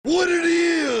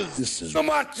This is the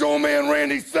Macho Man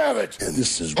Randy Savage. And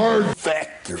this is Hard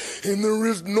Factor. And there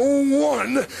is no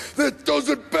one that does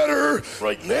it better.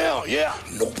 Right now, yeah.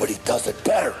 Nobody does it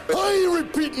better. I ain't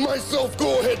repeating myself.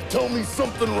 Go ahead, tell me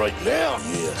something right now.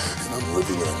 Yeah, and I'm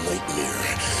living in a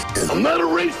nightmare. And I'm not a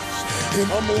racist.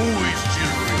 And I'm always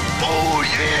cheering. Oh,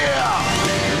 yeah!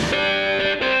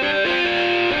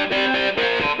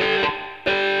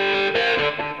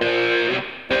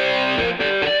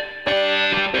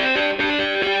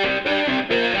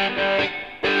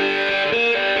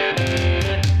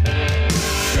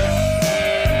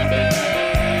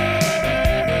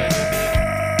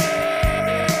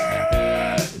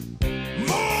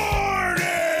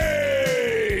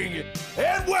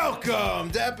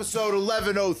 Episode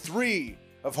 1103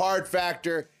 of Hard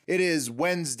Factor. It is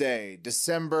Wednesday,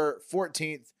 December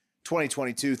 14th,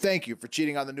 2022. Thank you for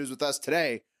cheating on the news with us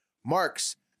today.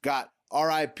 Mark's got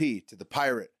RIP to the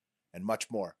pirate and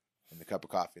much more in the cup of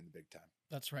coffee in the big time.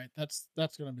 That's right. That's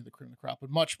going to be the cream of the crop,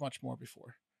 but much more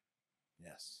before.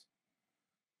 Yes.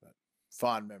 But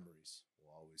fond memories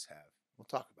we'll always have. We'll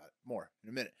talk about it more in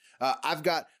a minute. I've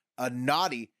got a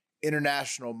naughty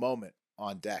international moment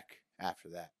on deck after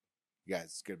that. You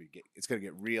guys, it's gonna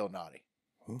get real naughty.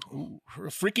 Ooh,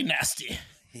 freaking nasty.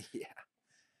 Yeah.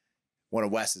 One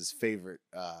of Wes's favorite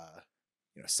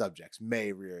subjects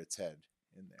may rear its head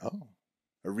in there. Oh.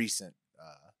 A recent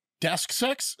desk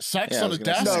sex? Sex Yeah, on a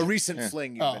desk? No, a recent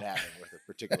fling you've been having with a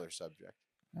particular subject.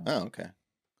 Oh, okay.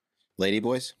 Lady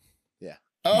boys? Yeah.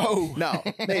 Oh. No,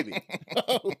 maybe.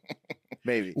 Oh.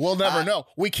 Maybe. We'll never know.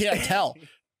 We can't tell.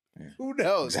 Who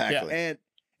knows? Exactly. Yeah.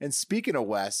 And speaking of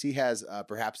Wes, he has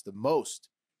perhaps the most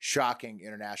shocking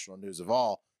international news of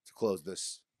all to close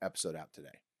this episode out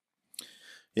today.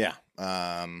 Yeah.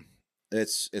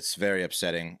 It's very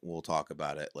upsetting. We'll talk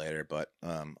about it later, but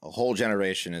a whole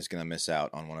generation is going to miss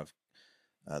out on one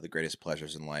of the greatest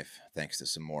pleasures in life thanks to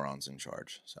some morons in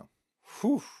charge. So,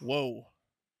 Whoa.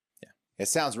 Yeah. It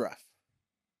sounds rough.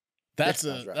 That's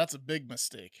a big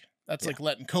mistake. That's like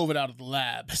letting COVID out of the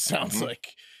lab. It sounds like.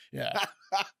 Yeah.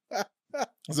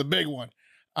 It's a big one.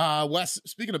 Wes,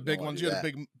 speaking of big ones, you had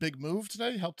a big move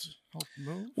today? Helped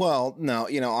move? Well, no,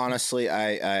 honestly,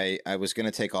 I was going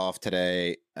to take off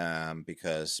today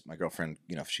because my girlfriend,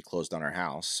 she closed on her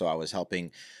house. So I was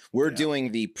helping. We're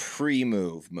doing the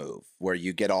pre-move where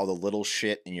you get all the little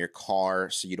shit in your car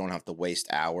so you don't have to waste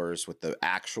hours with the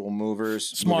actual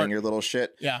movers moving your little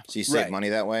shit. Yeah. So you save money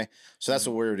that way. So that's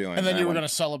what we were doing. And then you were going to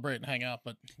celebrate and hang out,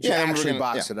 but you actually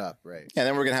box it up, right? Yeah,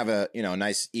 then we're going to have a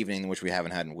nice evening, which we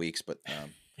haven't had in weeks, but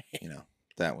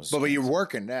that was. But you're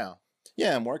working now.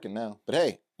 Yeah, I'm working now. But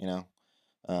hey, it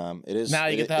is now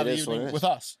you get to have an evening with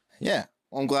us. Yeah,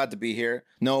 well, I'm glad to be here.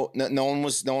 No one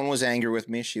was angry with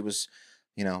me. She was,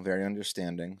 very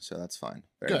understanding. So that's fine.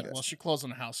 Very good. Well, she closed on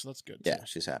the house, so that's good. Yeah,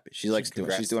 she's happy. She likes doing.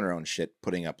 She's doing her own shit,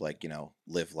 putting up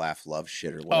live, laugh, love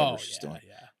shit or whatever she's doing.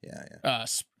 Yeah.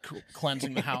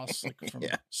 Cleansing the house from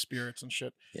spirits and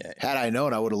shit. Yeah. Had I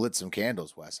known, I would have lit some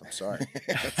candles, Wes. I'm sorry.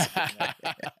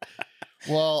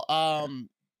 Well,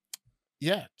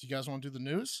 yeah. Do you guys want to do the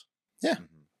news? Yeah.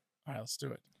 All right, let's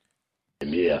do it.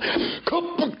 Yeah.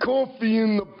 Cup of coffee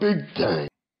in the big time.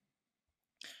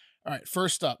 All right,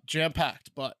 first up,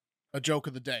 jam-packed, but a joke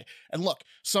of the day. And look,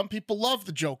 some people love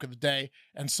the joke of the day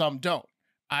and some don't.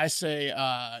 I say,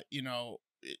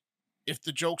 if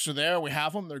the jokes are there, we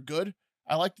have them, they're good.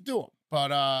 I like to do them.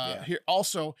 But here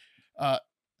also,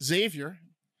 Xavier,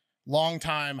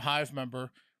 longtime Hive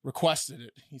member, requested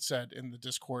it. He said in the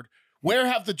Discord, where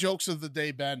have the jokes of the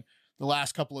day been the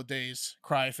last couple of days?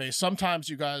 Cry face. Sometimes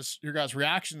your guys'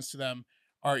 reactions to them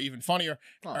are even funnier,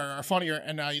 are funnier.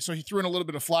 And so he threw in a little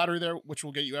bit of flattery there, which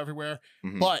will get you everywhere.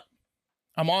 Mm-hmm. But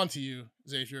I'm on to you,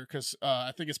 Xavier, because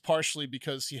I think it's partially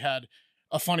because he had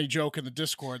a funny joke in the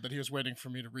Discord that he was waiting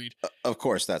for me to read. Of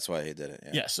course, that's why he did it.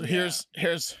 Yeah. So here's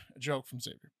a joke from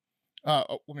Xavier. Let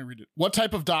me read it. What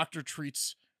type of doctor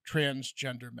treats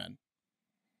transgender men?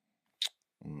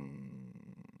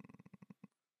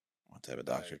 What type of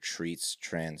doctor treats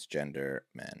transgender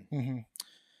men?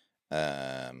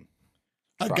 Mm-hmm.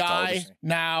 A guy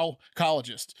now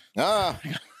collegist. Oh.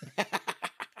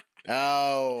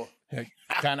 Oh.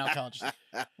 Guy now collegist.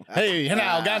 Hey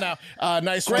now, guy now.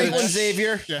 Nice. Great one,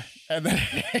 Xavier. Yeah. And then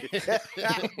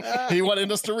he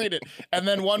wanted us to read it. And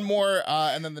then one more,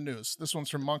 and then the news. This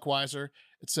one's from Monk Weiser.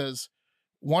 It says,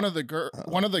 one of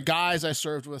the guys I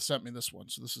served with sent me this one.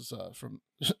 So this is from,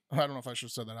 I don't know if I should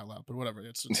have said that out loud, but whatever.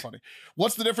 It's funny.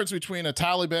 What's the difference between a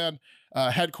Taliban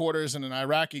headquarters and an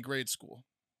Iraqi grade school?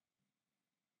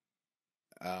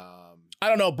 I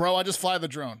don't know, bro. I just fly the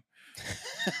drone.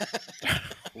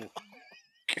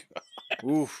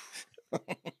 Oof.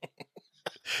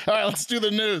 All right, let's do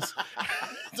the news.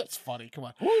 That's funny. Come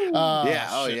on. Yeah.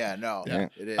 Oh shit. yeah. No, Yeah.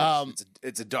 it is.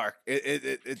 It's a dark.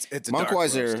 It's a dark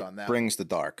roast on Monkwiser that. brings the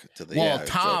dark to the. Well, joke.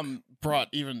 Tom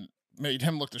made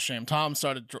him look ashamed. Tom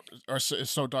is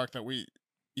so dark that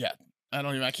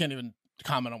I can't even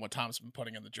comment on what Tom's been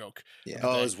putting in the joke. Yeah.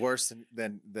 Oh, it was worse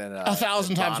than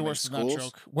 1,000 times bombing worse than that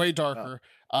schools? joke. Way darker.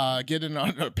 Get in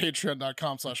on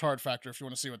patreon.com/hardfactor if you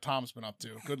want to see what Tom's been up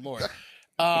to. Good Lord.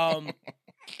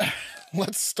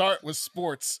 Let's start with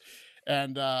sports.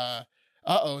 And do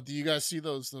you guys see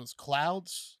those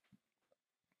clouds?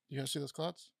 You guys see those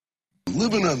clouds?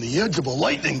 Living on the edge of a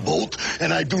lightning bolt,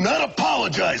 and I do not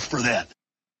apologize for that.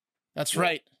 That's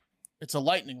right. It's a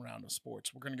lightning round of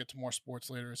sports. We're going to get to more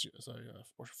sports later, as I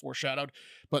foreshadowed.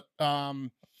 But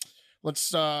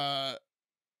let's,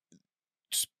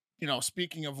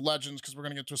 speaking of legends, because we're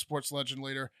going to get to a sports legend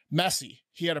later, Messi,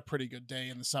 he had a pretty good day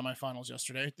in the semifinals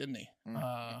yesterday, didn't he?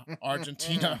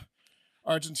 Argentina.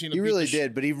 He really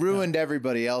did, but he ruined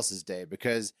everybody else's day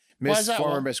because Miss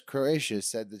Croatia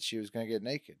said that she was going to get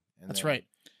naked. That's right.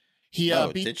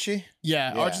 Did she?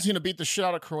 Yeah, Argentina beat the shit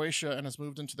out of Croatia and has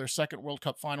moved into their second World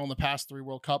Cup final in the past 3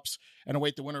 World Cups and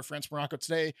await the winner of France-Morocco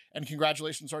today. And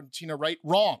congratulations, Argentina. Right?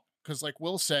 Wrong. Because like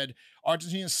Will said,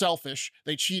 Argentina's selfish.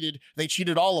 They cheated. They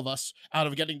cheated all of us out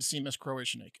of getting to see Miss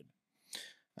Croatia naked.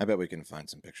 I bet we can find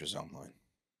some pictures online.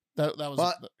 That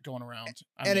was going around.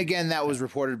 Again, that was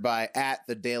reported by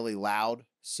 @TheDailyLoud.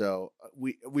 So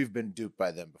we've been duped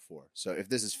by them before. So if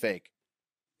this is fake,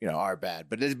 our bad.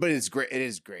 But it's great. It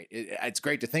is great. It's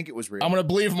great to think it was real. I'm going to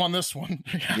believe him on this one.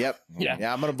 Yep.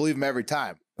 Yeah. I'm going to believe him every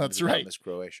time. That's right. Miss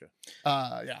Croatia.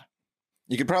 Yeah.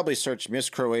 You could probably search Miss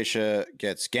Croatia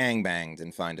gets gangbanged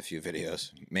and find a few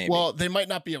videos. Maybe. Well, they might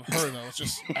not be of her though. It's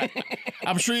just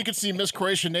I'm sure you could see Miss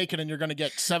Croatia naked, and you're going to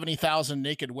get 70,000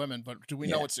 naked women. But do we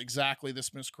know it's exactly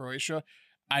this Miss Croatia?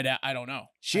 I don't know.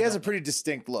 She has a pretty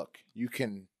distinct look. You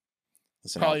can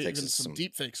probably even some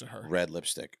deep fakes of her. Red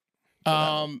lipstick.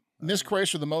 Miss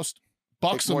Croatia, the most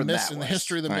buxom miss in the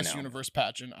history of the Miss know. Universe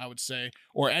pageant, I would say,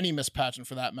 or any Miss pageant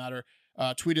for that matter,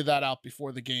 tweeted that out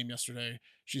before the game yesterday.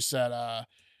 She said,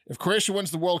 if Croatia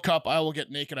wins the World Cup, I will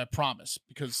get naked, I promise.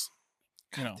 Because,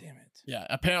 God damn it. Yeah,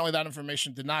 apparently that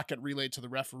information did not get relayed to the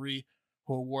referee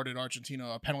who awarded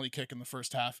Argentina a penalty kick in the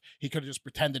first half. He could have just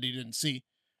pretended he didn't see.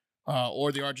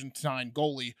 Or the Argentine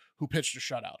goalie who pitched a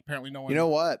shutout. Apparently no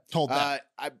one told that.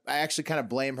 I actually kind of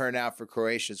blame her now for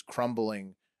Croatia's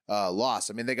crumbling loss.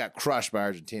 I mean, they got crushed by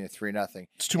Argentina 3-0.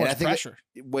 It's too much pressure.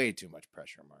 Way too much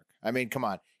pressure, Mark. I mean, come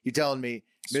on. You telling me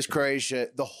Miss Croatia,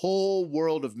 the whole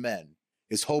world of men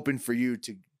is hoping for you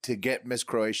to get Miss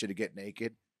Croatia to get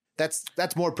naked?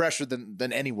 That's more pressure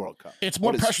than any World Cup. It's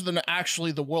more pressure than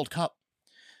actually the World Cup.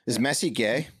 Is Messi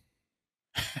gay?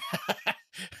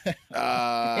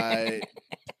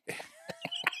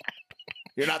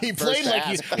 You're not. He played like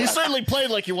he certainly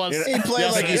played like he was. He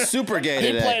played like he's super gay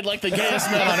today. He played like the gayest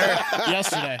man on earth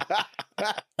yesterday.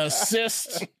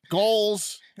 Assists,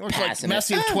 goals. He looks like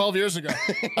Messi of 12 years ago.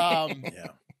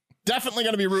 Definitely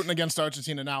going to be rooting against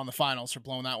Argentina now in the finals for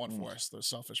blowing that one for us. Those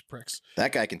selfish pricks.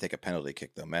 That guy can take a penalty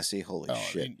kick though. Messi, holy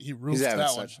shit! He roofed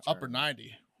that one upper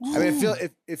 90. I mean,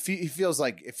 if he feels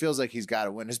like he's got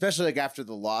to win, especially like after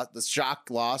the shock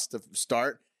loss to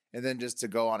start, and then just to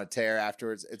go on a tear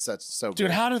afterwards. It's so. Dude,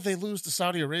 great. how did they lose to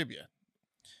Saudi Arabia?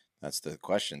 That's the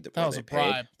question. That was a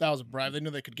bribe. That was a bribe. They knew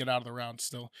they could get out of the round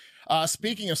still.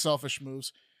 Speaking of selfish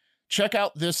moves, check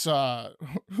out this. Do I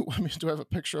have a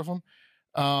picture of him?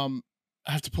 I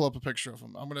have to pull up a picture of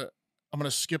him. I'm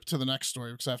gonna skip to the next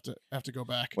story because I have to go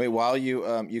back. Wait, while you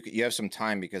have some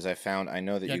time because I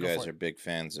know that you guys are big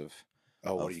fans of.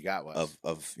 What do you got? Wes?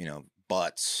 Of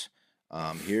butts.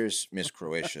 Here's Miss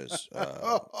Croatia's.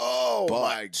 Oh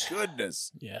my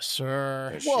goodness! Yes, sir.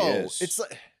 There she Whoa! is.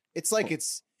 It's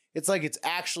like it's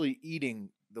actually eating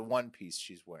the one piece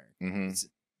she's wearing. Mm-hmm. It's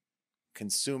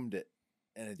consumed it,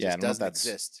 and it just doesn't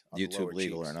exist. On YouTube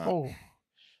legal cheeks. or not? Oh,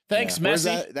 thanks,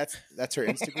 Messi. That's her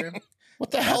Instagram. What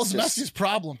the hell is Messi's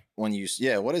problem? What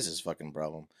is his fucking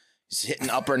problem? He's hitting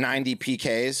upper 90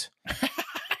 PKs.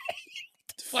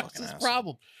 What's his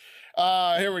problem?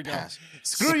 Here we go.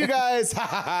 Screw you guys.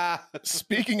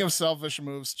 Speaking of selfish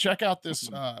moves, check out this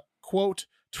quote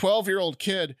 12-year-old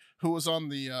kid who was on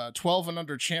the 12 and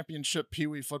under championship Pee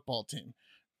Wee football team.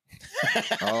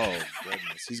 Oh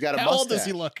goodness, he's got a How mustache. old does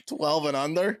he look? 12 and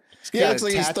under. He got looks a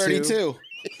like he's tattoo. 32.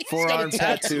 Forearm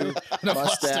tattoo, and a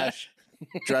mustache,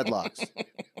 dreadlocks.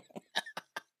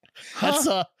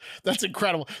 That's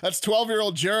incredible. That's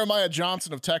 12-year-old Jeremiah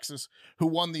Johnson of Texas, who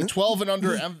won the 12 and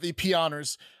under MVP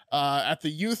honors at the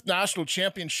Youth National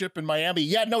Championship in Miami.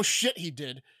 Yeah, no shit, he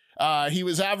did. He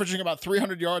was averaging about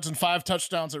 300 yards and 5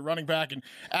 touchdowns at running back and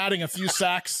adding a few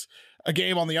sacks a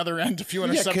game on the other end, a few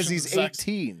interceptions. Yeah, because he's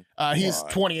 18. He's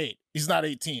 28. He's not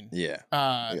 18. Yeah.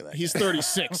 He's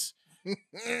 36.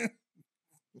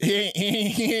 he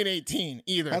ain't 18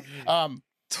 either.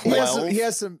 12.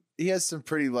 He has some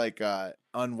pretty like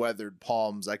unweathered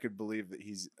palms. I could believe that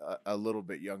he's a little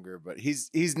bit younger, but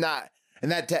he's not.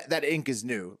 And that ink is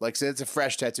new. Like, so it's a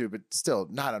fresh tattoo, but still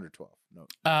not under 12.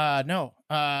 No.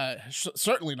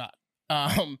 Certainly not.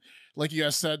 Like you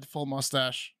guys said, full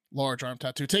mustache, large arm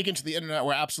tattoo. Taken to the internet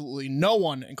where absolutely no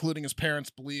one, including his parents,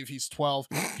 believe he's 12.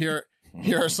 Here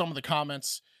are some of the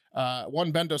comments.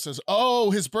 One Bendo says,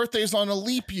 "Oh, his birthday's on a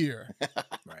leap year."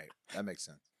 Right. That makes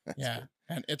sense. Yeah.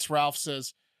 And It's Ralph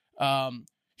says,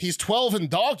 he's 12 in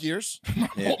dog years.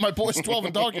 My boy's 12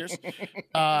 in dog years.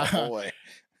 My boy.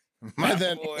 My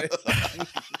boy.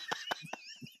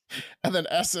 And then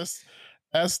SWS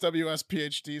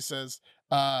PhD says,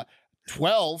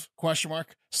 12,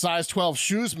 size 12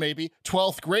 shoes, maybe,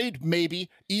 12th grade, maybe,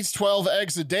 eats 12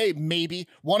 eggs a day, maybe,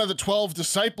 one of the 12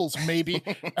 disciples, maybe.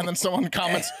 And then someone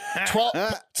comments,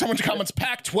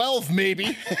 pack 12,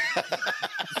 maybe.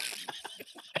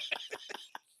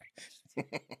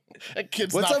 That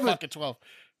kid's not fucking 12.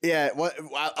 Yeah,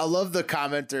 I love the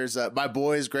commenters. My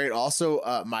boy is great. Also,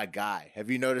 my guy.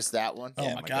 Have you noticed that one?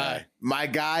 Oh, my guy. My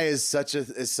guy is such a.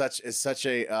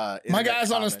 My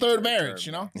guy's on his third marriage.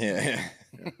 You know. Yeah.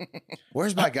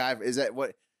 Where's my guy? Is that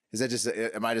what? Is that just?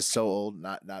 Am I just so old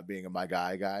not being a my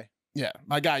guy? Yeah,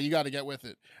 my guy. You got to get with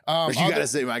it. But you got to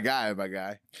say my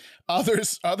guy.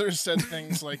 Others said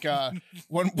things like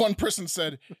one person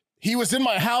said, "He was in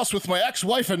my house with my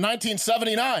ex-wife in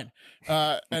 1979,"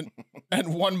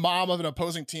 and one mom of an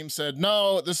opposing team said,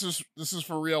 "No, this is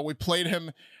for real. We played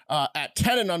him at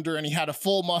 10 and under, and he had a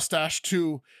full mustache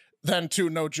too. Then too,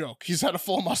 no joke. He's had a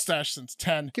full mustache since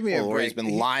 10. Give me a break. He's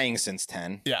been lying since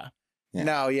 10. Yeah.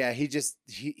 No, yeah, he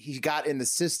got in the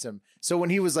system. So when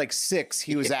he was like 6,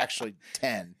 he was actually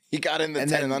 10. He got in the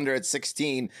 10 and under at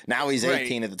 16. Now he's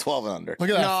 18 at the 12 and under. Look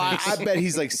at that. No, I bet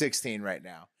he's like 16 right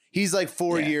now. He's like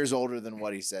 4 years older than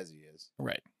what he says he is.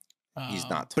 Right. He's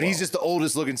not 12. But he's just the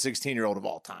oldest looking 16-year-old of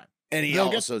all time. And he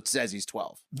also says he's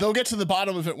 12. They'll get to the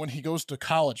bottom of it when he goes to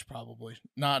college, probably.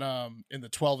 Not in the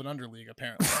 12 and under league,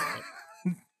 apparently.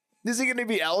 Is he going to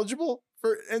be eligible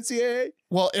for NCAA?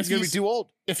 Well, if he's going to be too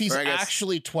old. If he's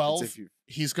actually 12,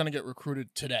 he's going to get recruited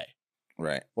today.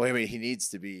 Right. Well, I mean, he needs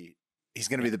to be. He's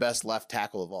going to be the best left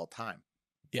tackle of all time.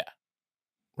 Yeah.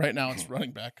 Right now it's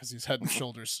running back because he's head and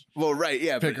shoulders. Well, right,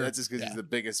 yeah, bigger. But that's just because he's the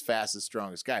biggest, fastest,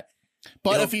 strongest guy.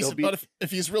 But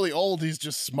if he's really old, he's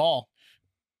just small.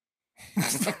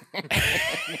 It's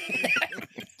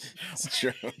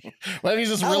true. Well, he's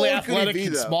just really athletic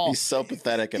and small. He's so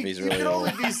pathetic if he's really you can old.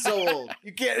 only be so old.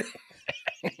 You can't.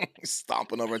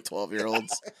 Stomping over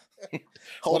 12-year-olds.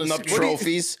 Holding up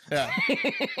trophies. Yeah.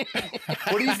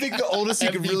 What do you think the oldest he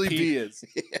could really be is?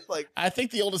 Like, I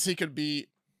think the oldest he could be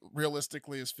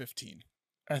realistically is 15.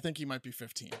 I think he might be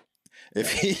 15.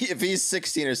 If he's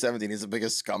 16 or 17, he's the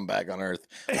biggest scumbag on earth.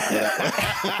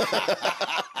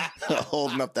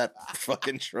 Holding up that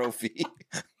fucking trophy.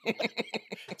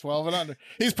 12 and under.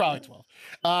 He's probably 12.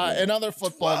 In other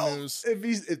football news,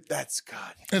 that's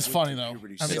God. It's funny though.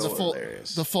 I mean,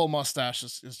 the full mustache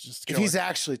is just. If he's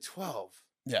actually 12,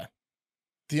 yeah.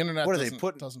 The internet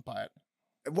doesn't buy it.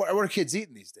 What are kids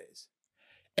eating these days?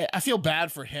 I feel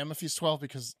bad for him if he's 12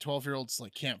 because 12-year-olds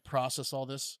like can't process all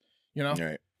this. You know?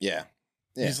 Right. Yeah.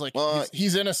 He's like,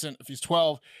 he's innocent if he's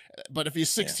 12, but if he's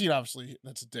 16, obviously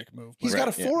that's a dick move. He's got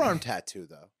a forearm tattoo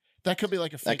though. That could be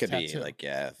like a fake tattoo. That could be like,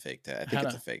 fake tattoo. I think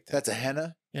it's a fake tattoo. That's a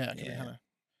henna? Yeah, it could be henna.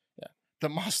 Yeah. The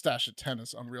mustache at 10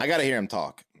 is unreal. I got to hear him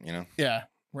talk, you know? Yeah,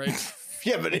 right.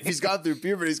 Yeah, but if he's gone through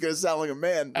puberty, he's going to sound like a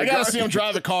man. I got to see him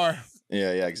drive a car.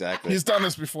 Yeah, exactly. He's done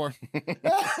this before.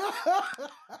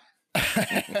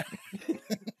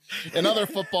 In other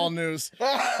football news,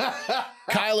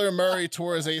 Kyler Murray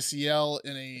tore his ACL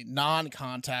in a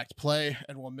non-contact play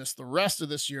and will miss the rest of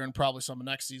this year and probably some of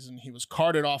next season. He was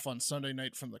carted off on Sunday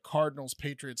night from the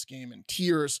Cardinals-Patriots game in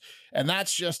tears, and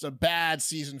that's just a bad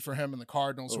season for him and the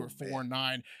Cardinals, who are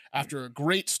 4-9 after a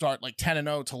great start, like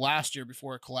 10-0 to last year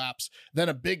before it collapsed. Then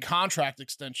a big contract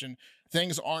extension.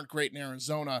 Things aren't great in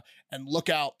Arizona, and look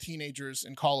out, teenagers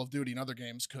in Call of Duty and other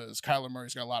games, because Kyler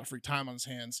Murray's got a lot of free time on his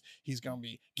hands. He's going to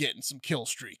be getting some kill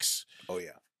streaks. Oh,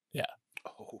 yeah. Yeah.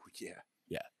 Oh, yeah.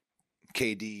 Yeah.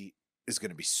 KD is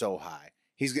going to be so high.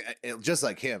 He's just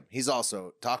like him. He's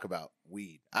also, talk about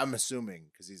weed. I'm assuming,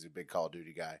 because he's a big Call of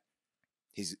Duty guy.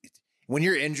 When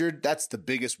you're injured, that's the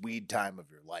biggest weed time of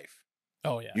your life.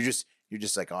 Oh, yeah. You're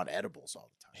just like on edibles all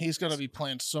the time. He's going to be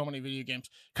playing so many video games.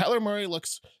 Kyler Murray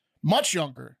looks much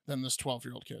younger than this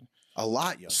 12-year-old kid. A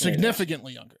lot younger.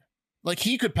 Significantly younger. Like,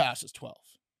 he could pass his 12.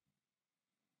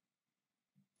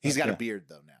 He's got a beard,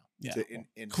 though, now. Yeah.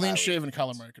 Clean-shaven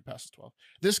Kyler Murray could pass his 12.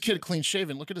 This kid,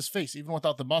 clean-shaven, look at his face. Even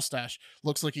without the mustache,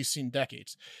 looks like he's seen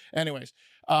decades. Anyways,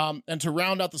 and to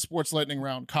round out the sports lightning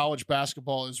round, college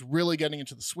basketball is really getting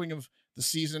into the swing of the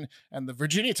season, and the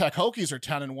Virginia Tech Hokies are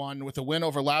 10-1 with a win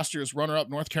over last year's runner-up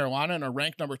North Carolina and are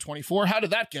ranked number 24. How did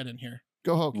that get in here?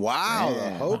 Go Hokies. Wow,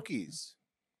 the Hokies.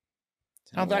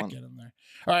 How'd that get in there?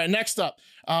 All right, next up,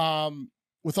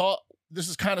 this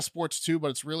is kind of sports too,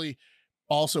 but it's really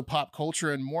also pop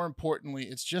culture, and more importantly,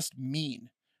 it's just mean.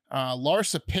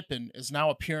 Larsa Pippen is now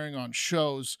appearing on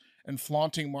shows and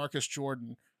flaunting Marcus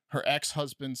Jordan, her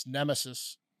ex-husband's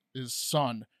nemesis'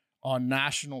 son, on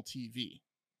national TV.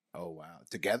 Oh, wow.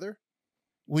 Together?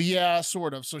 Well, yeah,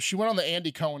 sort of. So she went on the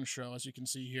Andy Cohen show, as you can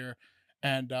see here,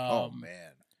 and oh,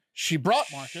 man. She brought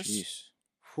Marcus.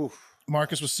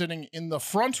 Marcus was sitting in the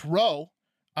front row,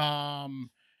 and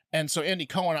so Andy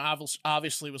Cohen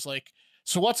obviously was like,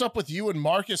 so what's up with you and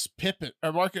Marcus Pippen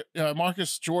or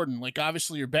Marcus Jordan? Like,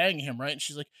 obviously you're banging him, right? And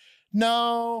she's like,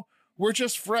 no, we're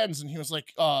just friends. And he was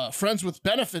like, friends with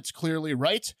benefits, clearly,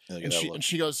 right? And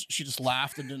she goes, she just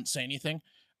laughed and didn't say anything.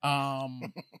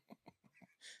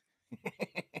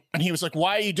 And he was like,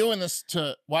 why are you doing this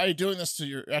to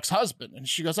your ex-husband? And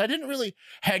she goes, I didn't really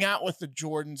hang out with the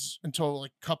Jordans until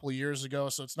like a couple of years ago,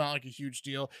 so it's not like a huge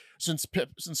deal. Since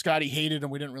Scotty hated him,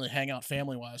 we didn't really hang out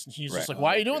family-wise. And he's just like,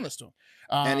 why are you doing this to him?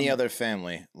 Any other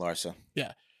family, Larsa?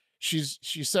 Yeah. She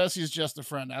says he's just a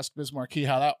friend. Ask Biz Marquis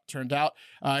how that turned out.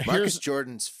 Marcus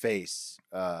Jordan's face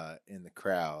in the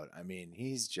crowd. I mean,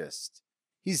 he's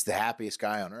the happiest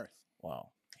guy on earth.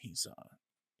 Wow.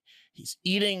 He's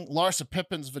eating Larsa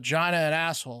Pippen's vagina and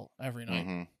asshole every night.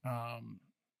 Mm-hmm.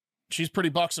 She's pretty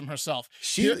buxom herself.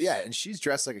 And she's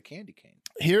dressed like a candy cane.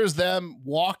 Here's them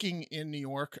walking in New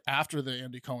York after the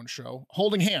Andy Cohen show,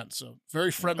 holding hands. So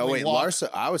very friendly. Oh wait, walk. Larsa.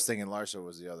 I was thinking Larsa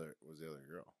was the other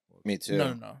girl. Me too.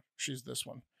 No. She's this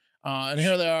one. And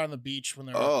here they are on the beach when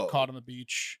they're caught on the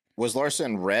beach. Was Larsa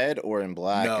in red or in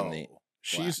black? No.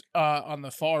 She's on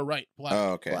the far right. Black.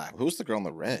 Oh, okay. Black. Who's the girl in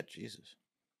the red? Jesus.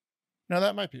 No,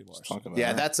 that might be Larsa.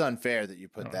 Yeah, that's unfair that you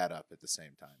put that up at the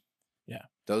same time. Yeah.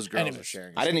 Those girls are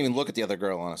sharing. I didn't even look at the other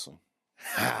girl, honestly.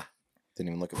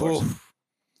 Didn't even look at Larsa.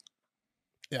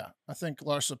 Yeah, I think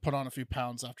Larsa put on a few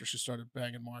pounds after she started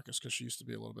banging Marcus because she used to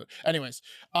be a little bit. Anyways,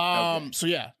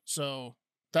 so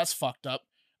that's fucked up.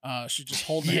 She just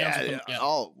holding hands with him. Yeah.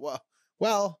 All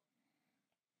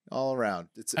around.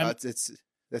 It's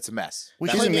a mess.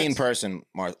 She's a mean person,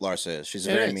 Larsa is. She's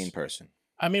a very mean person.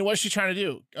 I mean, what is she trying to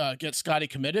do? Get Scotty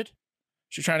committed?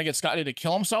 She's trying to get Scotty to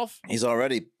kill himself? He's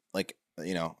already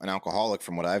an alcoholic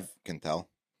from what I can tell.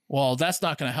 Well, that's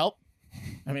not going to help.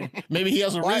 I mean, maybe he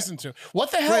has a reason to.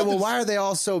 What the hell? Right, well, why are they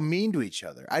all so mean to each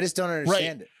other? I just don't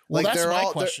understand it. Well, that's my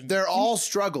question. They're all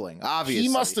struggling, obviously. He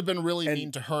must have been really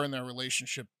mean to her in their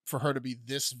relationship for her to be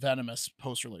this venomous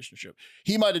post-relationship.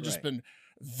 He might have just been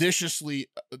viciously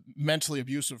mentally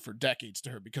abusive for decades to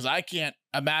her, because I can't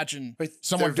imagine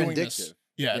someone doing this.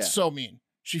 Yeah, it's so mean.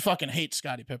 She fucking hates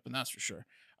Scottie Pippen, that's for sure.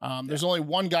 There's only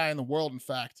one guy in the world, in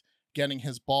fact, getting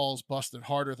his balls busted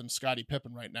harder than Scottie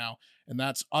Pippen right now, and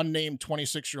that's unnamed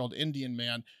 26-year-old Indian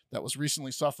man that was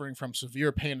recently suffering from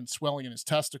severe pain and swelling in his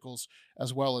testicles,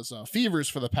 as well as fevers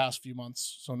for the past few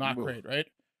months. So not great, right?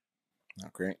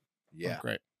 Not great. Yeah. Not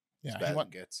great. Yeah,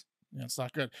 Yeah, it's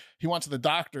not good. He went to the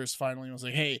doctors finally and was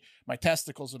like, hey, my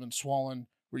testicles have been swollen.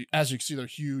 As you can see, they're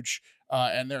huge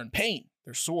and they're in pain.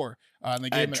 They're sore. And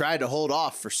they tried to hold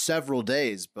off for several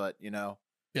days, but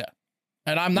Yeah.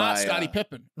 And I'm not Scottie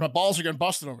Pippen. My balls are getting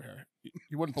busted over here.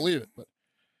 You wouldn't believe it, but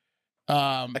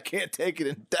I can't take it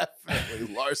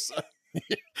indefinitely, Larsa.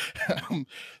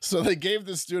 So they gave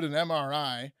this dude an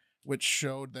MRI, which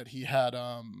showed that he had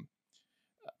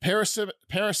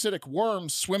parasitic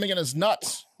worms swimming in his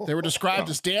nuts. They were described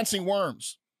as dancing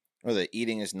worms. Are they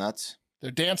eating his nuts?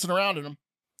 They're dancing around in him.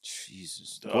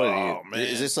 Jesus. Man.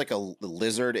 Is this like a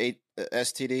lizard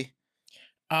STD?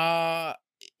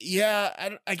 Yeah,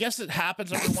 I guess it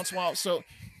happens every once in a while. So,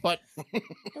 but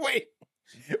wait,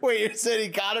 you said he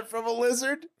got it from a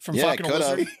lizard? From fucking a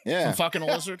lizard? Yeah. From fucking a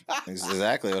lizard? That's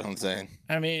exactly what I'm saying.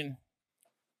 I mean,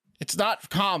 it's not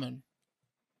common.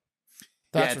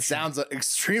 It sounds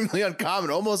extremely uncommon.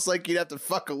 Almost like you'd have to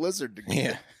fuck a lizard to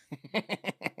get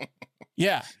it.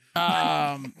 Yeah.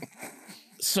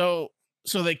 So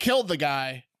they killed the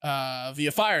guy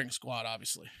via firing squad,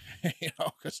 obviously.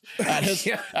 Because at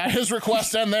his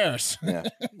request and theirs. Yeah,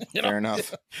 fair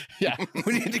enough. Yeah,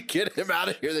 we need to get him out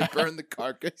of here. They burned the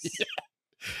carcass.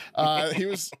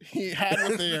 He had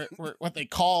what they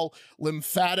call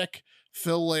lymphatic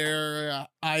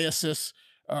filariasis,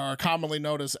 commonly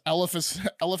known as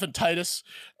elephantiasis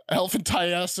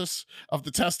of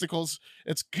the testicles.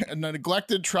 It's a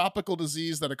neglected tropical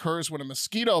disease that occurs when a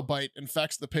mosquito bite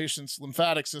infects the patient's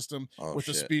lymphatic system with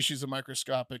a species of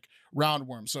microscopic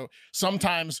roundworm. So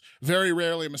sometimes, very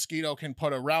rarely, a mosquito can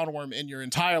put a roundworm in your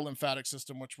entire lymphatic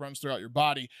system, which runs throughout your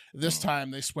body. This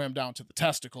time they swam down to the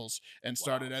testicles and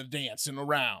started dancing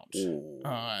around.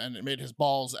 And it made his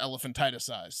balls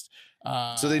elephantiticized.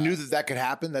 So they knew that could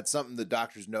happen? That's something the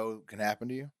doctors know can happen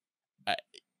to you?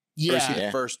 Yeah. Or is he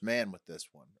the first man with this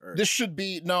one? This should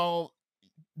be,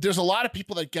 there's a lot of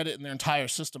people that get it in their entire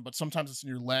system, but sometimes it's in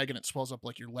your leg and it swells up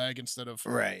like your leg instead of,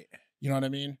 right. You know what I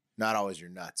mean? Not always your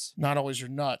nuts. Unlucky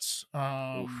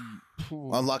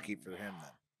for him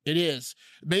then. It is.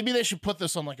 Maybe they should put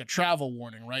this on like a travel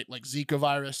warning, right? Like Zika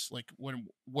virus, like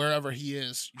wherever he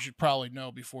is, you should probably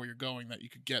know before you're going that you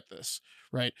could get this,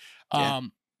 right? Yeah.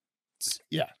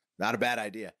 Not a bad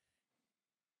idea.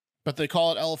 But they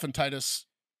call it elephantitis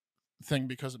thing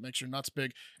because it makes your nuts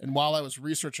big. And while I was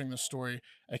researching this story,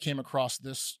 I came across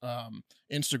this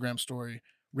Instagram story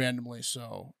randomly,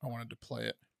 so I wanted to play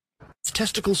it. His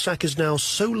testicle sac is now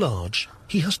so large,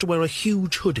 he has to wear a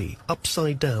huge hoodie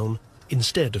upside down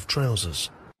instead of trousers.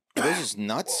 Are those just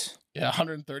nuts? Yeah,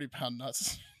 130-pound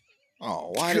nuts.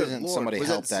 Oh, why doesn't somebody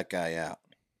help that guy out?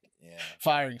 Yeah.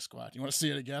 Firing squad. You want to see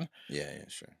it again? Yeah,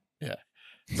 sure. Yeah.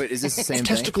 But is this the same His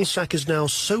testicle sac is now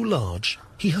so large,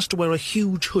 he has to wear a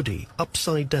huge hoodie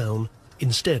upside down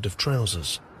instead of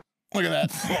trousers. Look at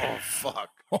that. Oh, fuck.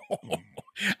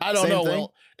 I don't know. Thing?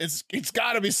 Well, it's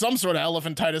got to be some sort of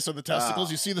elephantitis of the testicles.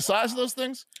 You see the size of those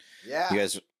things? Yeah.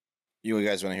 You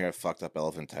guys want to hear a fucked up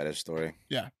elephantitis story?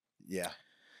 Yeah. Yeah.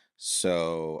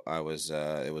 So I was,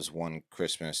 it was one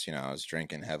Christmas, I was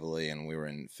drinking heavily and we were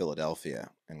in Philadelphia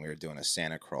and we were doing a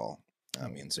Santa crawl,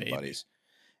 me and some buddies.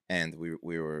 And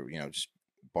we were, just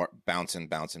bouncing,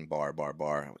 bar.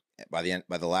 By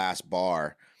the last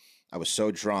bar, I was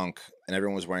so drunk and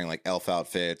everyone was wearing like elf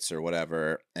outfits or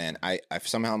whatever. And I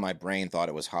somehow my brain thought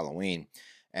it was Halloween.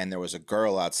 And there was a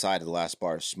girl outside of the last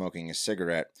bar smoking a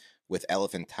cigarette with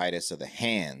elephantitis of the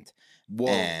hand. Whoa.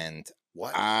 And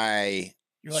what?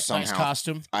 You're like, nice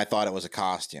costume. I thought it was a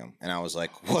costume. And I was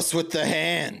like, what's with the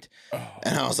hand?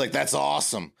 And I was like, that's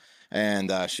awesome.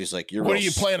 And she's like, what are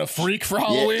you playing, a freak for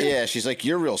Halloween? Yeah, she's like,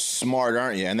 you're real smart,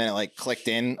 aren't you? And then it like clicked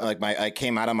in, like I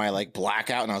came out of my like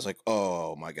blackout, and I was like,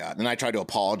 oh my god. And I tried to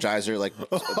apologize her like to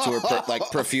her like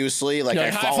profusely, like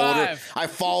I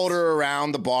followed her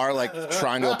around the bar, like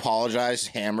trying to apologize,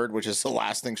 hammered, which is the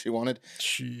last thing she wanted.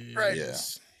 Jeez. Right. Yeah.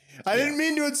 I didn't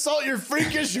mean to insult your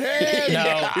freakish hand. No,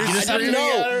 I didn't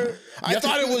know. I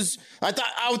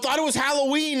thought it was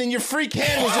Halloween, and your freak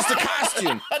hand was just a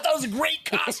costume. I thought it was a great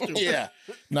costume. Yeah.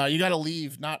 No, you got to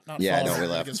leave. Not yeah. follow No, we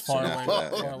like left as far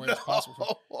that, away as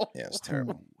possible. Yeah, it's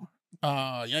terrible.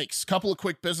 Yikes. Couple of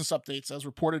quick business updates. As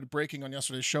reported breaking on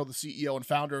yesterday's show, the CEO and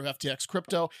founder of FTX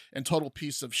Crypto and total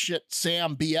piece of shit,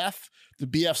 Sam BF, the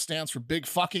BF stands for big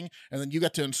fucking, and then you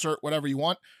get to insert whatever you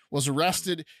want, was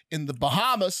arrested in the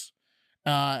Bahamas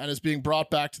and is being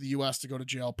brought back to the U.S. to go to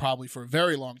jail probably for a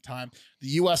very long time. The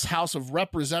U.S. House of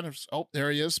Representatives, oh, there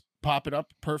he is, popping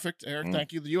up. Perfect, Eric,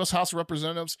 thank you. The U.S. House of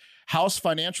Representatives House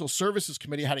Financial Services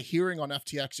Committee had a hearing on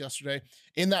FTX yesterday.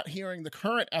 In that hearing, the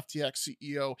current FTX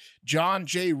CEO, John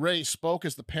J. Ray, spoke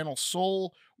as the panel's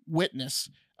sole witness.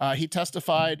 He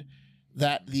testified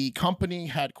that the company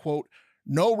had, quote,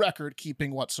 no record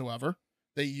keeping whatsoever.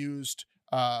 They used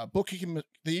bookkeeping.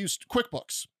 They used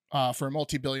QuickBooks for a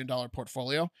multi-billion-dollar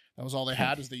portfolio. That was all they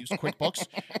had, is they used QuickBooks,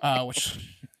 which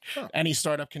any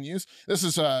startup can use. This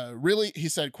is really, he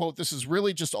said, quote, this is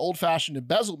really just old-fashioned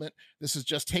embezzlement. This is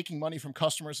just taking money from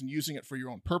customers and using it for your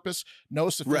own purpose.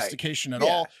 No sophistication at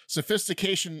all.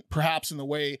 Sophistication, perhaps in the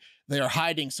way they are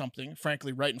hiding something,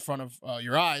 frankly, right in front of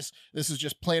your eyes. This is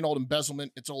just plain old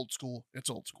embezzlement. It's old school. It's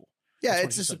old school. Yeah,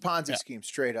 it's just a Ponzi scheme,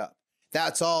 straight up.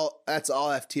 That's all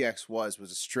FTX was a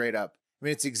straight up. I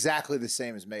mean, it's exactly the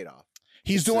same as Madoff.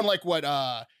 He's doing like what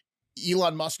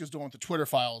Elon Musk is doing with the Twitter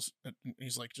files. And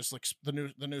he's like, just like the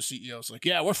new CEO's like,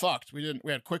 yeah, we're fucked. We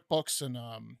had QuickBooks and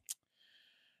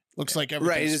looks like everything.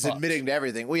 Right, he's just fucked. admitting to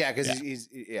everything. Well, yeah, because he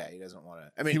doesn't want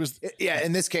to. I mean,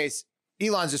 in this case,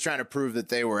 Elon's just trying to prove that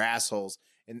they were assholes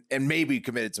and maybe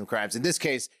committed some crimes. In this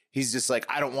case, he's just like,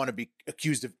 I don't want to be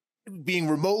accused of being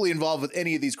remotely involved with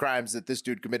any of these crimes that this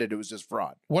dude committed. It was just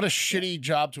fraud. What a shitty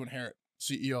job to inherit.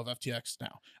 CEO of FTX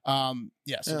now.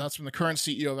 So that's from the current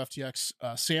CEO of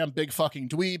FTX, Sam Big Fucking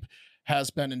Dweeb.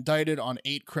 has been indicted on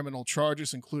 8 criminal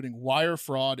charges, including wire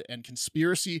fraud and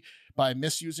conspiracy by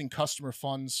misusing customer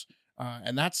funds.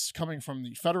 And that's coming from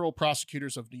the federal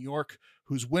prosecutors of New York,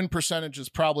 whose win percentage is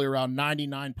probably around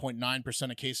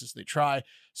 99.9% of cases they try.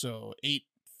 So 8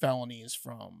 felonies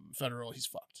from federal. He's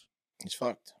fucked. He's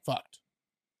fucked. Fucked.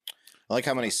 I like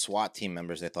how many SWAT team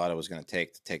members they thought it was going to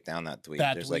take down that dweeb.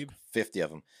 There's dweeb. like 50 of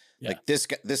them. Yeah. Like this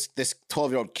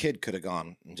 12-year-old kid could have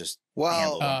gone and just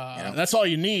handled him, you know? That's all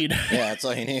you need. Yeah, that's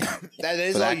all you need. That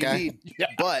is all you need. Yeah.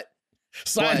 But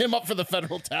sign him up for the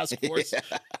federal task force.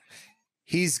 Yeah.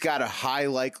 He's got a high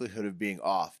likelihood of being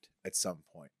offed at some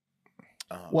point.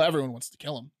 Well, everyone wants to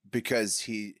kill him because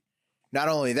he. Not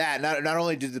only that, not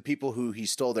only do the people who he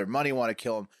stole their money want to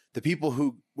kill him, the people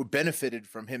who were benefited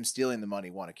from him stealing the money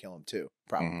want to kill him too.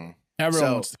 Probably. Mm-hmm.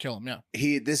 Everyone wants to kill him.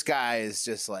 Yeah. This guy is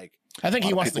just like. I think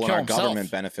he wants to kill himself. Government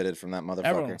benefited from that motherfucker.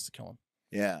 Everyone wants to kill him.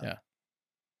 Yeah. Yeah.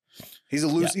 He's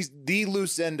the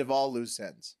loose end of all loose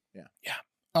ends. Yeah. Yeah.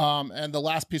 And the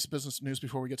last piece of business news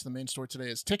before we get to the main story today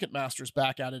is Ticketmaster's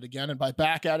back at it again. And by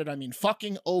back at it, I mean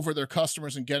fucking over their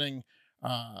customers and getting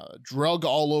drug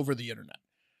all over the internet.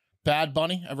 Bad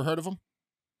Bunny, ever heard of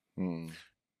him?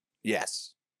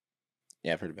 Yes.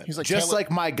 Yeah, I've heard of it. He's like just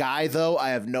like my guy, though. I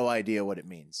have no idea what it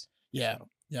means. Yeah,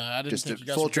 yeah. I didn't just think you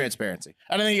guys full were transparency.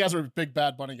 I didn't think you guys were big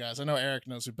Bad Bunny guys. I know Eric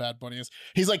knows who Bad Bunny is.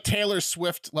 He's like Taylor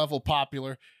Swift level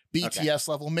popular, BTS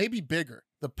level, maybe bigger.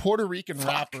 The Puerto Rican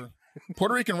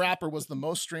rapper was the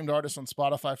most streamed artist on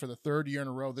Spotify for the 3rd year in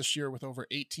a row this year with over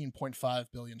 18.5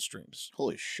 billion streams.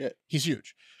 Holy shit. He's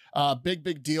huge.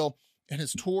 Big deal. And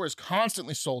his tour is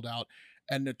constantly sold out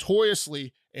and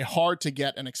notoriously a hard to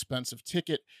get and expensive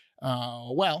ticket.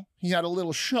 Well, he had a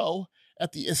little show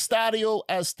at the Estadio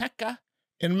Azteca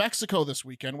in Mexico this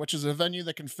weekend, which is a venue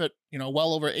that can fit,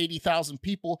 well over 80,000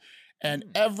 people. And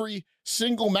every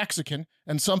single Mexican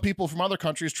and some people from other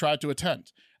countries tried to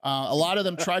attend. A lot of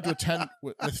them tried to attend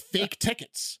with fake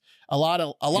tickets. A lot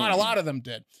of them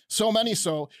did. So many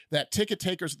so that ticket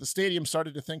takers at the stadium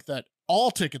started to think that all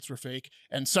tickets were fake,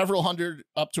 and several hundred,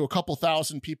 up to a couple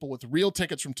thousand people with real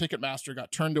tickets from Ticketmaster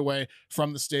got turned away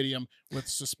from the stadium with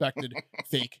suspected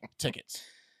fake tickets.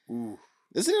 Ooh.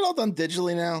 Isn't it all done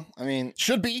digitally now? I mean, it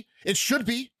should be.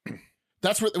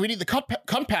 That's where we need the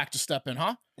Compact to step in,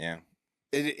 huh? Yeah.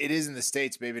 It is in the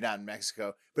States, maybe not in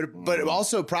Mexico, but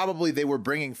also probably they were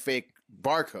bringing fake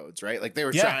barcodes, right? Like they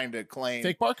were trying to claim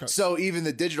fake barcodes. So even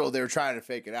the digital, they were trying to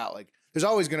fake it out. Like there's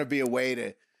always going to be a way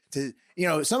to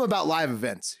something about live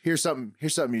events. Here's something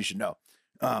you should know.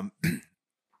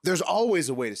 There's always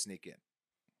a way to sneak in.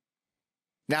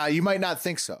 Now you might not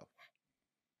think so.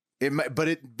 It might,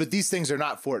 but these things are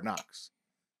not Fort Knox.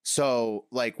 So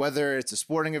like whether it's a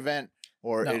sporting event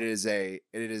or it is a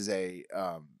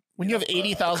when you have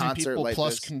 80,000 people like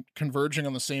plus converging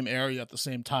on the same area at the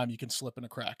same time, you can slip in a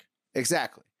crack.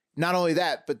 Exactly. Not only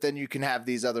that, but then you can have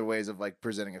these other ways of like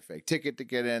presenting a fake ticket to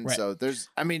get in. Right. So it's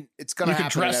going to happen. You can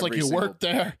dress like you work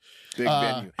there. Big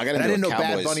venue. I didn't know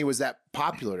Bad Bunny was that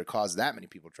popular to cause that many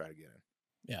people try to get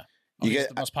in. Yeah. He's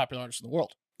the most popular artist in the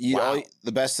world.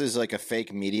 The best is like a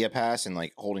fake media pass and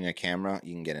like holding a camera.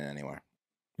 You can get in anywhere.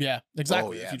 Yeah,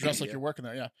 exactly. If you dress like you're working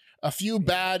there. Yeah. A few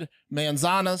bad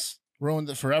manzanas ruined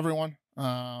it for everyone.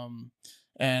 And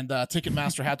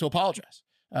Ticketmaster had to apologize.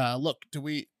 Look, do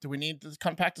we need the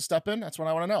Compact to step in? That's what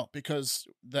I want to know, because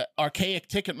the archaic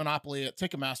ticket monopoly at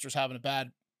Ticketmaster is having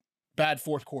a bad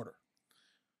fourth quarter.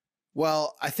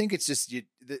 Well, I think it's just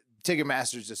the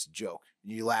Ticketmaster is just a joke.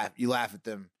 You laugh at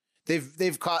them. You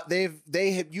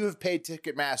have paid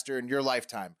Ticketmaster in your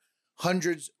lifetime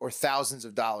hundreds or thousands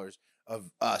of dollars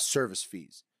of service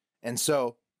fees, and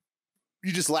so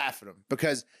you just laugh at them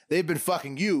because they've been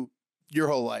fucking you your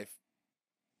whole life.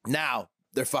 Now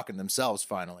they're fucking themselves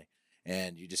finally,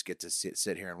 and you just get to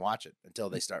sit here and watch it until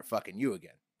they start fucking you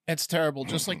again. It's terrible.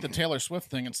 Just like the Taylor Swift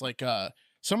thing. It's like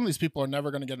some of these people are never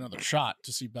going to get another shot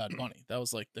to see Bad Bunny. That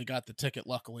was like, they got the ticket.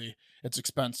 Luckily, it's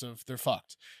expensive. They're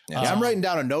fucked. Yeah, I'm writing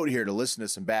down a note here to listen to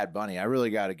some Bad Bunny. I really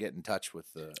got to get in touch with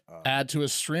the add to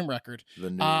his stream record.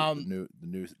 The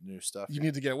new stuff. You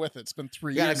need to get with it. It's been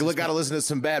 3 years. Got to listen to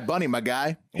some Bad Bunny, my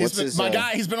guy. He's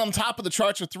been on top of the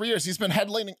charts for 3 years. He's been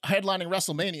headlining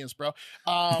WrestleManias, bro.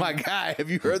 My guy, have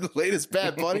you heard the latest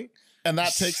Bad Bunny? And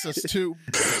that takes us to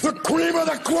the cream of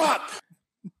the crop.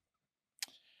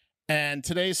 And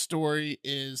today's story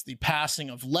is the passing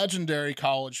of legendary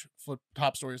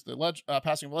top story is the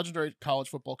passing of legendary college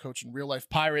football coach and real life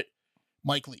pirate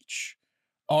Mike Leach,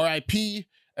 R.I.P.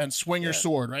 and swing your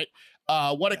sword. Right?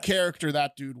 What a character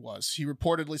that dude was. He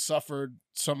reportedly suffered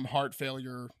some heart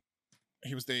failure.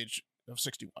 He was the age of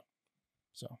 61.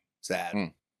 So sad.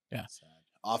 Yeah. Sad.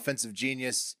 Offensive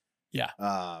genius. Yeah.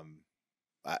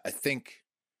 I think,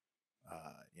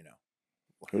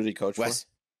 Who did he coach for? Wes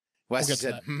We'll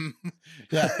said,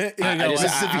 Yeah.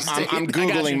 I'm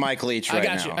Googling Mike Leach right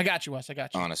now. I got you, Wes. I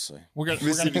got you. Honestly. We're gonna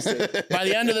by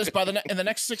the end of this, in the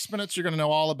next 6 minutes, you're gonna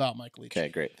know all about Mike Leach. Okay,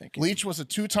 great. Thank you. Leach was a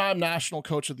 2-time National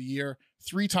Coach of the Year,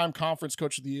 3-time Conference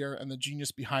Coach of the Year, and the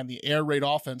genius behind the air raid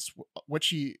offense, which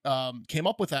he came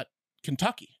up with at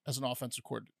Kentucky as an offensive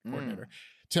coordinator.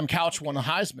 Tim Couch won a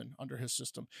Heisman under his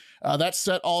system. That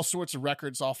set all sorts of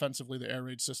records offensively, the air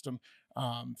raid system.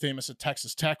 Famous at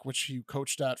Texas Tech, which he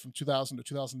coached at from 2000 to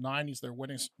 2009. He's their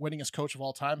winningest coach of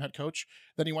all time, head coach.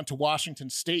 Then he went to Washington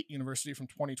State University from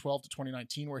 2012 to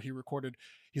 2019, where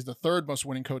he's the third most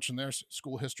winning coach in their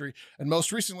school history. And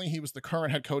most recently, he was the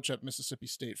current head coach at Mississippi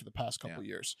State for the past couple of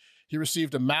years. He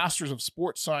received a master's of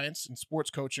sports science in sports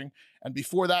coaching. And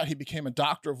before that, he became a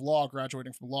doctor of law,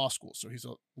 graduating from law school. So he's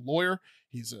a lawyer.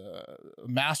 He's a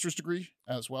master's degree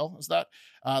as well as that.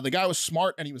 The guy was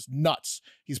smart and he was nuts.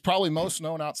 He's probably most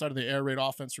known outside of the air raid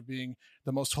offense for being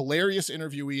the most hilarious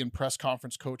interviewee and press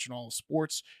conference coach in all of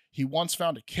sports. He once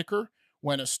found a kicker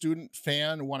when a student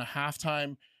fan won a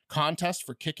halftime contest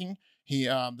for kicking. They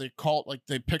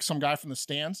picked some guy from the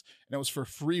stands, and it was for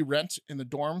free rent in the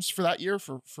dorms for that year,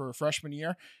 for a freshman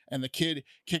year. And the kid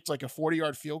kicked like a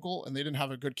 40-yard field goal, and they didn't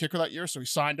have a good kicker that year, so he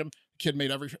signed him. The kid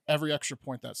made every extra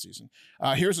point that season.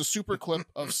 Here's a super clip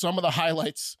of some of the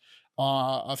highlights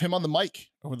of him on the mic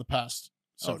over the past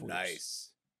several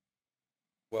years.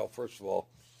 Well, first of all,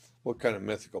 what kind of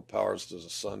mythical powers does a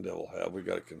Sun Devil have? We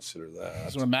got to consider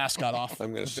that. He's a mascot off.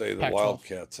 I'm going to say the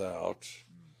Wildcat's out.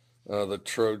 The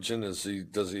Trojan, does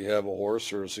he have a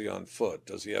horse or is he on foot?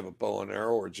 Does he have a bow and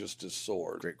arrow or just his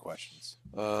sword? Great questions.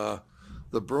 The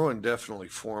Bruin, definitely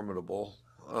formidable.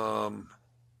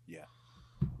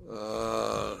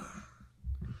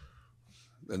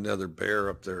 Another bear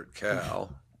up there at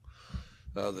Cal.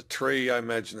 The tree, I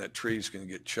imagine that tree's going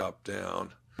to get chopped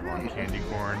down. On candy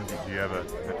corn, did you have an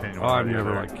opinion? I've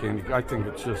never liked candy. I think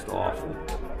it's just awful.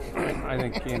 I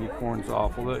think candy corn's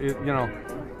awful.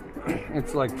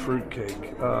 It's like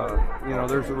fruitcake.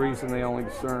 There's a reason they only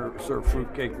serve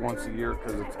fruitcake once a year,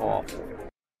 because it's awful.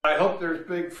 I hope there's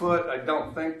Bigfoot. I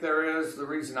don't think there is. The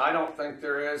reason I don't think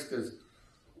there is because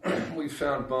we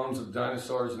found bones of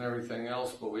dinosaurs and everything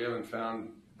else, but we haven't found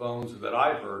bones that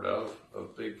I've heard of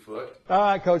Bigfoot. All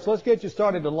right, Coach, let's get you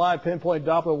started to live Pinpoint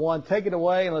Doppler 1. Take it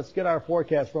away, and let's get our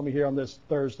forecast from you here on this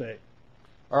Thursday.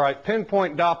 All right,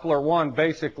 Pinpoint Doppler 1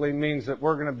 basically means that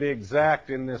we're going to be exact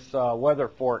in this weather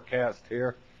forecast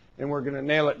here, and we're going to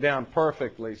nail it down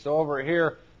perfectly. So over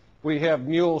here, we have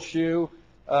Mule Shoe.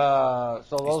 So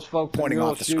those folks in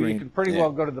Mule Shoe, you can pretty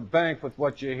well go to the bank with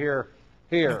what you hear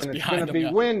here. And it's going to be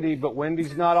windy, but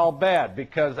windy's not all bad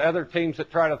because other teams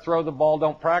that try to throw the ball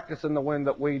don't practice in the wind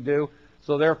that we do.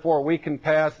 So therefore, we can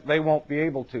pass. They won't be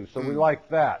able to. So we like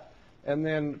that. And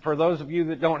then for those of you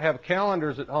that don't have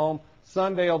calendars at home,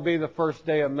 Sunday will be the first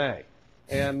day of May.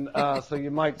 And so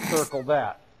you might circle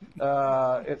that.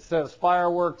 It says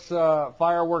fireworks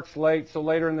late, so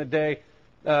later in the day.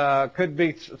 Could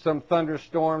be some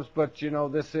thunderstorms, but,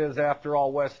 this is, after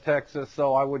all, West Texas,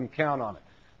 so I wouldn't count on it.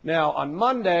 Now, on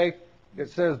Monday, it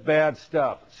says bad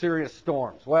stuff, serious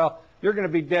storms. Well, you're going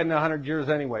to be dead in 100 years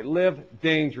anyway. Live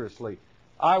dangerously.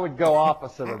 I would go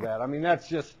opposite of that. I mean, that's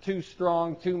just too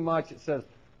strong, too much. It says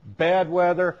bad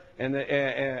weather, and the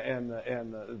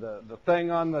thing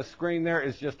on the screen there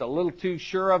is just a little too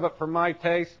sure of it for my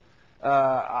taste.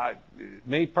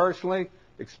 Me personally,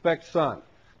 expect sun.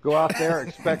 Go out there,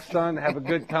 expect sun, have a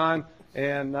good time,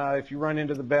 and if you run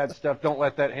into the bad stuff, don't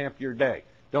let that hamper your day.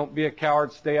 Don't be a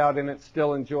coward. Stay out in it.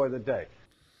 Still enjoy the day.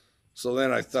 So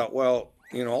then I thought, well,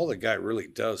 all the guy really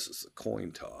does is the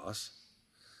coin toss.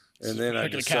 And then I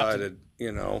decided,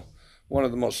 one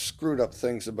of the most screwed up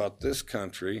things about this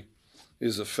country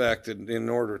is the fact that in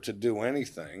order to do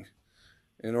anything,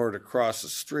 in order to cross the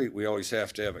street, we always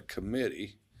have to have a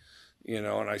committee. And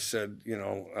I said,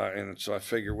 and so I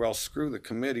figured, well, screw the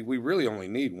committee. We really only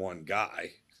need one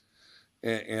guy.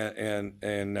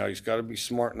 And now he's got to be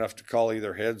smart enough to call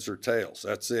either heads or tails.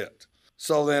 That's it.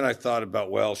 So then I thought about,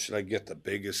 well, should I get the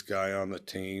biggest guy on the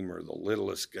team or the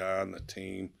littlest guy on the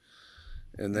team?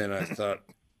 And then I thought,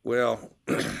 well,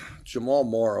 Jamal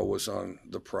Morrow was on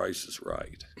The Price is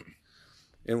Right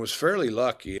and was fairly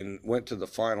lucky and went to the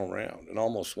final round and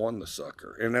almost won the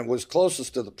sucker. And it was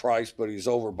closest to the price, but he's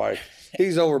over by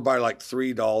like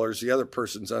 $3. The other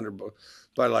person's under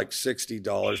by like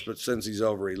 $60, but since he's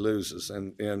over, he loses.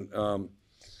 And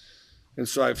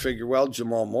so I figured, well,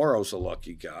 Jamal Morrow's a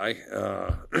lucky guy.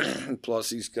 Plus,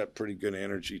 he's got pretty good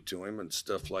energy to him and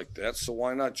stuff like that. So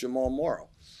why not Jamal Morrow?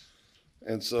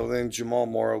 And so then Jamal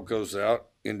Morrow goes out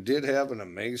and did have an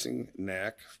amazing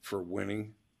knack for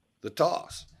winning the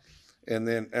toss. And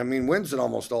then, wins it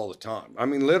almost all the time.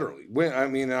 Literally.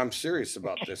 I'm serious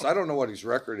about this. I don't know what his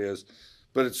record is,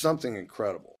 but it's something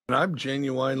incredible. And I'm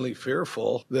genuinely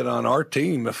fearful that on our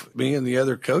team, if me and the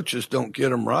other coaches don't get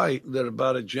them right, that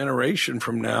about a generation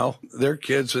from now, their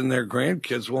kids and their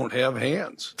grandkids won't have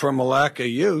hands. From a lack of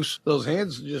use, those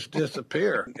hands just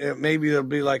disappear. Maybe they'll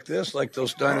be like this, like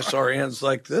those dinosaur hands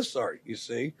like this are, you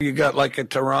see. You got like a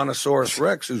Tyrannosaurus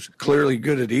Rex who's clearly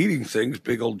good at eating things,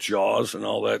 big old jaws and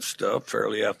all that stuff,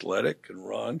 fairly athletic, can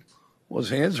run. Well, his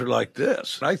hands are like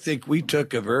this. I think we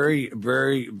took a very,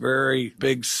 very, very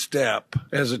big step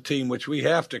as a team, which we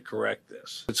have to correct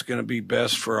this. It's going to be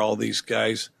best for all these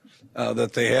guys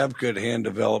that they have good hand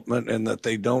development and that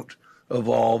they don't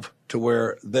evolve to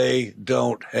where they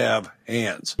don't have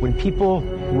hands. When people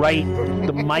write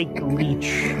the Mike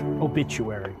Leach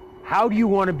obituary, how do you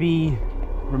want to be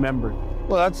remembered?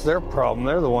 Well, that's their problem.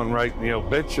 They're the one writing the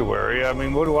obituary.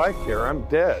 What do I care? I'm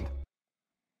dead.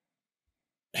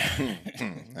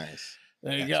 Nice.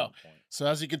 There you go. So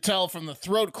as you could tell from the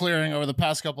throat clearing over the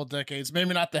past couple of decades,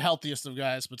 maybe not the healthiest of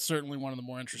guys, but certainly one of the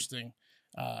more interesting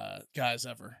guys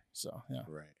ever. So yeah,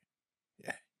 right.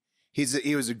 Yeah,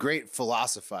 he was a great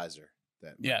philosophizer.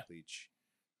 That Mike Leach.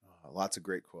 Lots of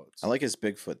great quotes. I like his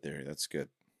Bigfoot theory. That's good.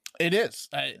 It is.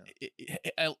 I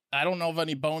don't know of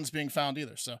any bones being found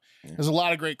either. So there's a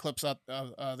lot of great clips out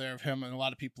there of him, and a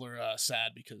lot of people are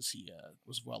sad because he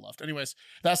was well left. Anyways,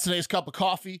 that's today's cup of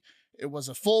coffee. It was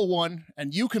a full one,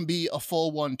 and you can be a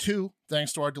full one too,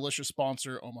 thanks to our delicious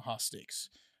sponsor, Omaha Steaks.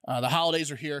 The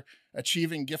holidays are here.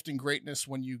 Achieving gifting greatness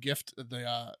when you give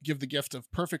the gift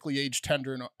of perfectly aged,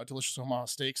 tender, and delicious Omaha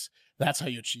Steaks. That's how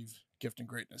you achieve gifting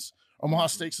greatness. Omaha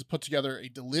Steaks has put together a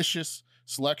delicious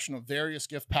selection of various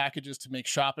gift packages to make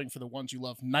shopping for the ones you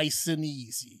love nice and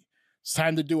easy. It's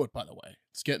time to do it, by the way.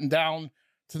 It's getting down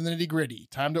to the nitty gritty.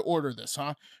 Time to order this,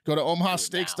 huh? Go to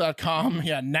omahasteaks.com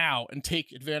now and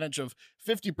take advantage of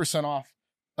 50% off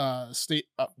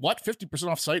 50%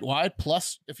 off site wide.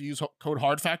 Plus, if you use code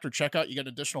HARDFACTOR checkout, you get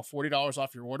an additional $40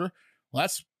 off your order. Well,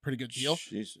 that's a pretty good deal.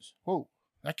 Jesus. Whoa.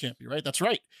 That can't be right. That's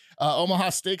right.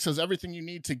 Omaha Steaks has everything you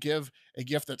need to give a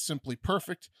gift that's simply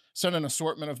perfect. Send an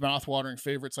assortment of mouth-watering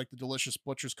favorites like the delicious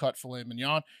Butcher's Cut Filet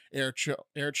Mignon,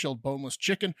 air-chilled boneless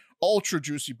chicken,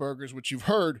 ultra-juicy burgers, which you've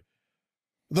heard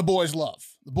the boys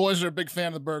love. The boys are a big fan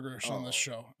of the burgers on this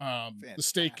show. The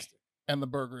steak and the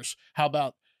burgers. How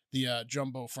about the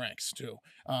Jumbo Franks, too?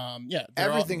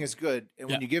 Everything is good, and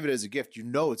when you give it as a gift, you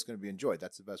know it's going to be enjoyed.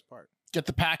 That's the best part. Get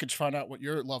the package, find out what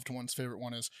your loved one's favorite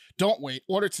one is. Don't wait.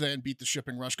 Order today and beat the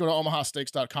shipping rush. Go to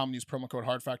omahasteaks.com and use promo code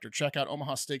HARDFACTOR. Checkout.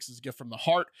 Omaha Steaks is a gift from the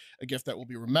heart, a gift that will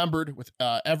be remembered with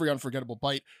every unforgettable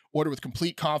bite. Order with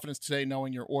complete confidence today,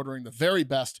 knowing you're ordering the very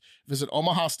best. Visit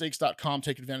omahasteaks.com.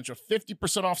 Take advantage of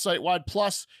 50% off site-wide.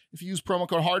 Plus, if you use promo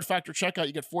code HARDFACTOR checkout,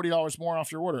 you get $40 more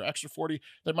off your order. Extra 40.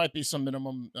 There might be some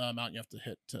minimum amount you have to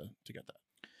hit to get that.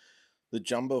 The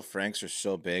Jumbo Franks are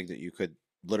so big that you could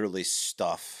literally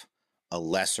stuff a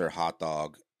lesser hot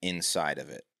dog inside of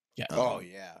it. Yeah. Oh,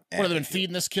 yeah. What, have they been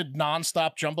feeding this kid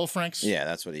nonstop Jumbo Franks? Yeah,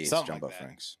 that's what he eats, Something Jumbo like that.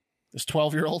 Franks. This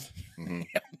 12-year-old?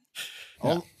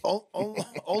 Mm-hmm.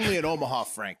 Only an Omaha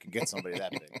Frank can get somebody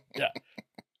that big. Yeah.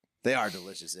 They are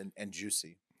delicious and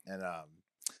juicy. And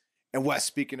Wes,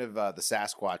 speaking of the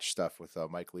Sasquatch stuff with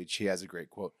Mike Leach, he has a great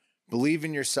quote. Believe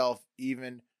in yourself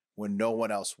even when no one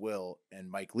else will.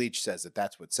 And Mike Leach says that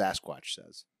that's what Sasquatch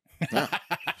says.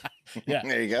 Yeah.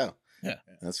 There you go. Yeah.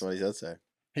 That's what he does say.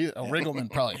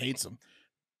 Riggleman probably hates him.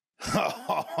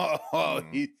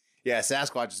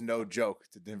 Sasquatch is no joke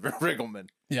to Denver Riggleman.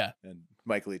 Yeah. And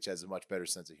Mike Leach has a much better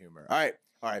sense of humor. All right.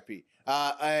 R.I.P.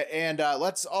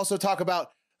 Let's also talk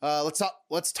about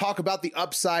let's talk about the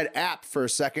Upside app for a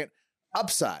second.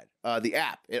 Upside, the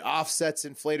app, it offsets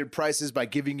inflated prices by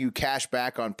giving you cash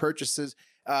back on purchases.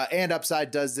 And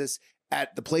Upside does this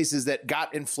at the places that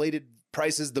got inflated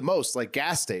prices the most, like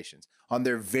gas stations, on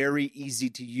their very easy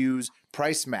to use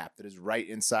price map that is right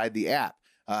inside the app.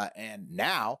 And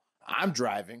now I'm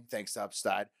driving, thanks to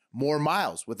Upside, more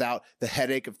miles without the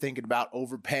headache of thinking about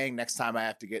overpaying next time I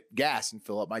have to get gas and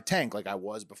fill up my tank like I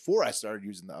was before I started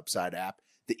using the Upside app.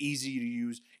 The easy to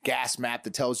use gas map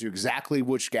that tells you exactly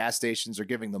which gas stations are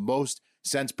giving the most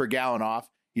cents per gallon off.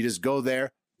 You just go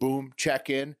there, boom, check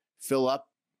in, fill up.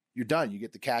 You're done. You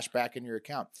get the cash back in your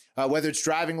account. Whether it's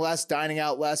driving less, dining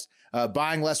out less,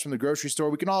 buying less from the grocery store,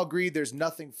 we can all agree there's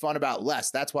nothing fun about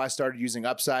less. That's why I started using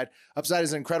Upside. Upside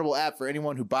is an incredible app for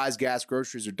anyone who buys gas,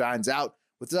 groceries, or dines out.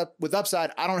 With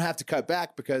Upside, I don't have to cut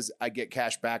back because I get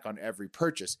cash back on every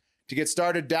purchase. To get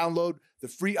started, download the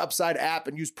free Upside app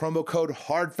and use promo code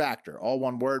HARDFACTOR, all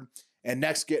one word. And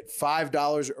next, get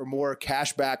 $5 or more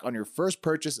cash back on your first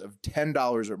purchase of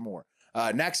 $10 or more.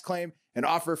 Next, claim an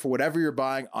offer for whatever you're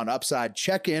buying on Upside.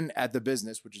 Check in at the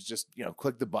business, which is just,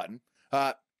 click the button.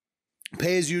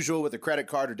 Pay as usual with a credit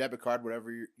card or debit card, whatever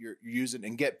you're using,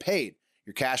 and get paid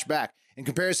your cash back. In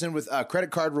comparison with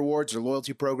credit card rewards or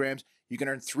loyalty programs, you can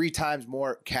earn 3 times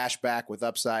more cash back with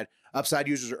Upside. Upside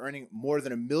users are earning more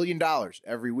than $1 million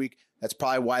every week. That's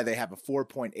probably why they have a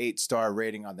 4.8 star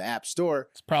rating on the App Store.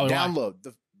 It's probably download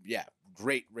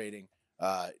great rating.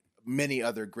 Many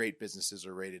other great businesses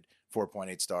are rated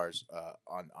 4.8 stars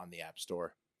on the App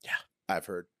Store. Yeah, I've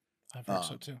heard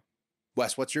so too.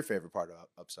 Wes, what's your favorite part of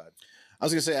Upside? I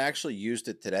was gonna say I actually used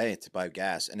it today to buy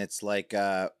gas, and it's like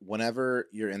whenever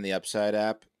you're in the Upside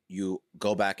app, you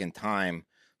go back in time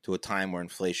to a time where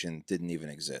inflation didn't even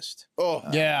exist. Oh,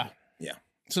 yeah.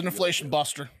 It's an inflation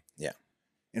buster. Yeah,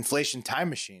 inflation time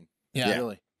machine. Yeah,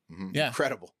 really. Mm-hmm. Yeah,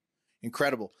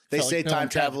 incredible. They say time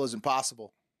travel is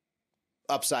impossible.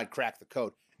 Upside cracked the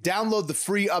code. Download the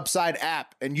free Upside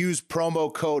app and use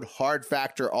promo code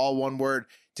HARDFACTOR, all one word,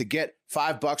 to get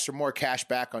 $5 or more cash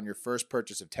back on your first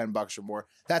purchase of $10 or more.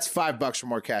 That's $5 or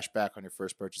more cash back on your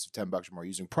first purchase of $10 or more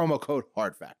using promo code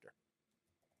HARDFACTOR.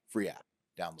 Free app.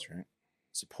 Download. That's right.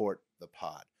 Support the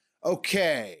pod.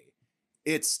 Okay,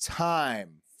 it's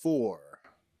time for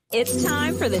the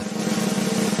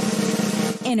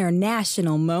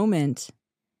international moment.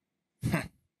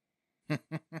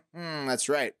 That's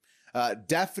right.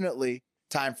 Definitely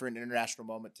time for an international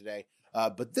moment today.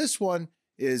 But this one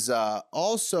is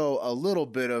also a little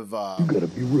bit of... You gotta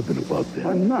be ripping about that.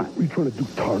 I'm not. Are you trying to do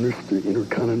tarnish the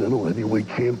Intercontinental Heavyweight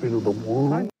Champion of the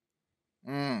world?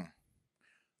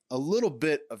 A little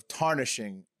bit of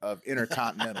tarnishing of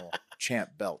Intercontinental champ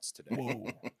belts today. Whoa.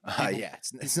 Yeah,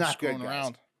 it's not good, guys.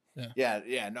 Around.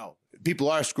 Yeah, no. People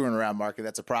are screwing around, Mark, and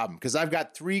that's a problem. Because I've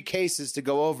got 3 cases to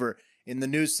go over in the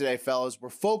news today, fellas, where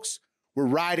folks were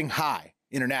riding high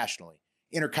internationally,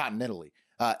 intercontinentally,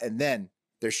 and then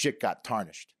their shit got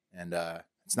tarnished. And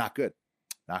it's not good.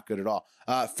 Not good at all.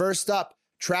 First up,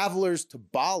 travelers to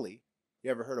Bali.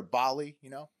 You ever heard of Bali?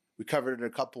 We covered it a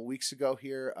couple weeks ago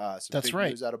here. Some big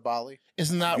news out of Bali.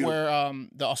 Isn't that where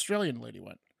the Australian lady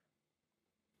went?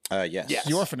 Yes.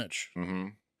 The orphanage. Mm-hmm.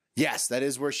 Yes, that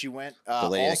is where she went. The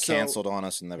lady that canceled on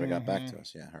us and never got back to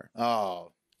us. Yeah, her.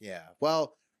 Oh, yeah.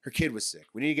 Well, her kid was sick.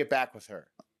 We need to get back with her.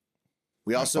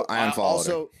 We also, I unfollowed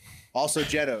her. Also,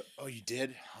 Jenna. Oh, you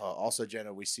did? Also,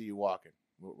 Jenna, we see you walking.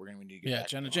 We need to get back.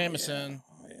 Jenna Jameson.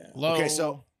 Oh, yeah. Hello.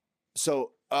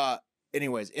 Okay,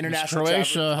 anyways, international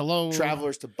Croatia. Hello.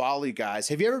 Travelers to Bali, guys.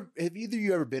 Have either of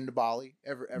you ever been to Bali?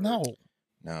 Ever? No.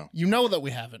 You know that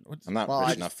we haven't. I'm not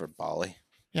rich enough for Bali.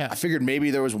 Yeah. I figured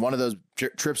maybe there was one of those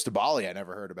trips to Bali I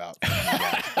never heard about.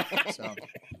 So,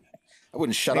 I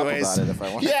wouldn't shut up about it if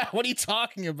I wanted. Yeah, what are you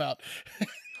talking about?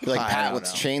 Like Pat with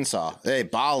chainsaw. Hey,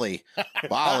 Bali.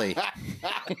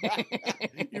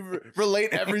 You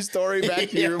relate every story back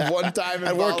to your one time in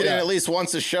I work Bali. in at least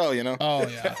once a show, Oh,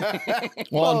 yeah.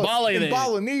 Well, in Bali, in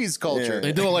Balinese culture.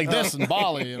 They do it like this in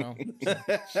Bali,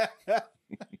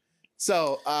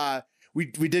 So, we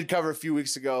did cover a few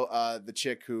weeks ago the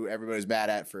chick who everybody's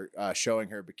mad at for showing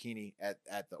her bikini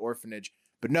at the orphanage.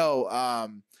 But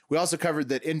no, we also covered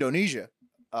that Indonesia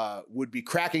would be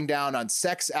cracking down on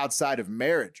sex outside of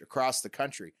marriage across the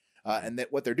country. And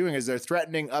that what they're doing is they're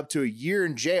threatening up to a year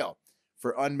in jail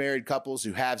for unmarried couples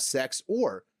who have sex,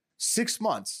 or 6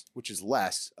 months, which is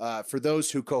less, for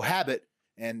those who cohabit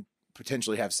and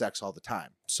potentially have sex all the time.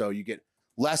 So you get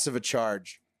less of a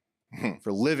charge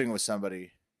for living with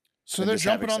somebody. So they're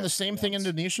jumping on the same thing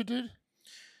Indonesia did?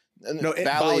 No,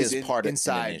 Bali is part of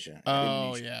inside Indonesia.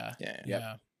 Oh,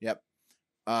 Yeah. Yep.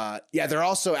 They're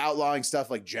also outlawing stuff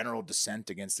like general dissent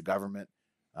against the government.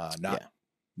 A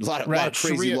lot of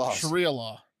crazy laws. Sharia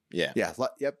law. Yeah.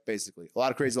 Basically. A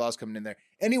lot of crazy laws coming in there.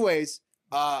 Anyways,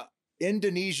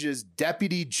 Indonesia's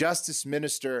deputy justice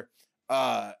minister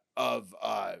of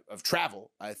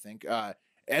travel, I think,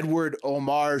 Edward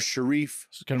Omar Sharif.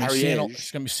 He's going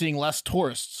to be seeing less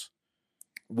tourists.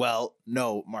 Well,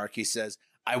 no, Mark, he says,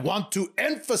 I want to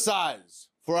emphasize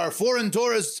for our foreign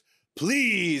tourists,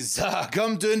 please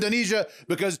come to Indonesia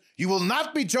because you will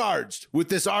not be charged with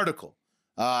this article.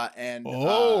 Yeah.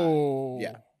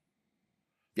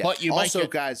 But you also, might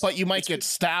get, guys, but you might get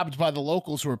stabbed by the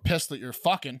locals who are pissed that you're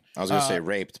fucking. I was going to say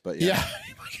raped, but yeah.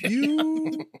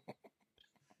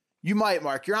 You might,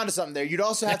 Mark. You're onto something there. You'd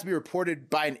also have to be reported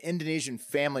by an Indonesian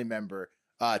family member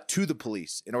to the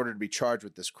police in order to be charged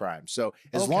with this crime. So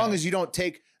as long as you don't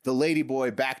take the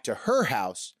ladyboy back to her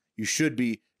house, you should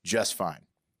be just fine.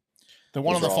 The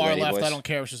one Those on the are all far lady left, boys? I don't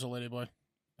care if she's a lady boy.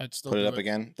 I'd still Put it do up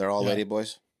again. They're all lady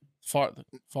boys. Far.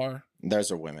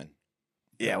 Those are women.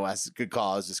 Yeah, Wes, good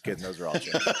call. I was just kidding. Those are all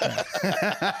chicks.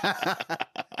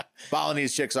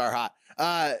 Balinese chicks are hot.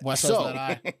 Wes has that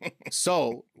eye.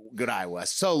 So good eye,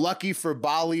 Wes. So lucky for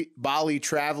Bali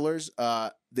travelers,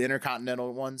 the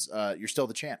intercontinental ones, you're still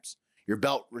the champs. Your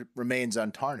belt remains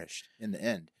untarnished in the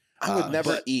end. I would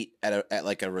never eat at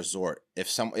like a resort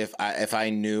if I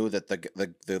knew that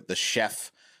the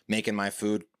chef making my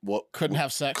food couldn't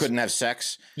have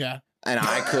sex. Yeah. And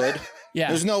I could. Yeah.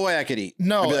 There's no way I could eat.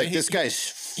 No. I'd be like, this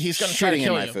guy's he's gonna try to shitting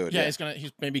kill in my you. food. Yeah,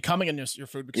 he's maybe coming in your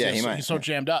food because he's so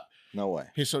jammed up. No way.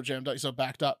 He's so jammed up. He's so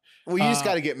backed up. Well, you just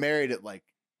got to get married at like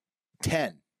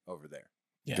 10 over there.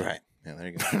 Yeah. Right. Yeah, there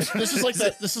you go. This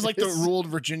is like the rule in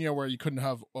Virginia where you couldn't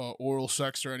have oral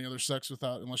sex or any other sex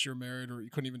unless you were married, or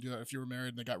you couldn't even do that if you were married,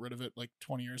 and they got rid of it like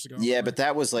 20 years ago. Yeah, but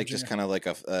that was like Virginia. just kind of like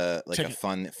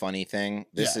a funny thing.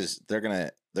 This is they're gonna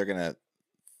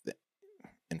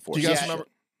enforce. Do you guys remember?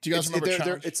 Do you guys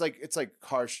remember? It's like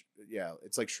harsh. Yeah,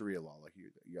 it's like Sharia law, like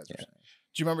you guys are saying.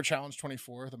 Do you remember Challenge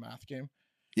 24, the math game?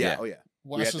 Yeah. Oh yeah.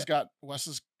 Wes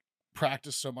has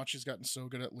practiced so much. He's gotten so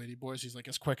good at ladyboys. He's like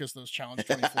as quick as those Challenge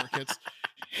 24 kids.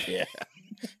 Yeah.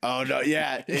 Oh no.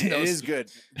 Yeah, it is good.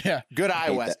 Yeah. Good eye,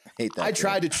 Wes. Hate that. I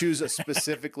tried to choose a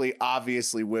specifically,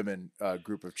 obviously women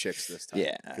group of chicks this time.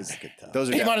 Yeah. Those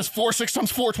are 8 minus 4, 6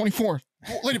 times 4, 24.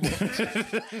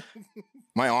 Ladyboy.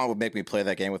 My aunt would make me play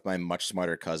that game with my much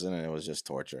smarter cousin, and it was just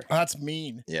torture. That's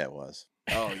mean. Yeah, it was.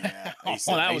 Oh yeah.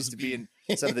 I used to be in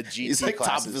some of the GT He's like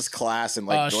classes. top of his class and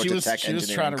like Georgia Tech she was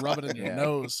engineering trying to rub it in your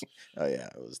nose. Oh yeah,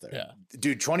 it was there. Yeah.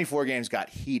 Dude, 24 games got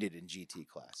heated in GT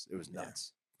class. It was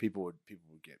nuts. People would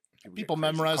get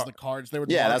memorize the cards. They would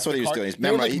that's what he was doing. He's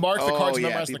mark the cards,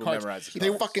 memorize the cards. He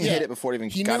fucking hit it before he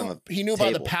even got on the He knew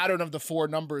table. by the pattern of the 4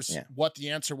 numbers what the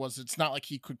answer was. It's not like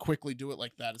he could quickly do it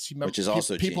like that. Which is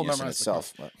also people genius in memorize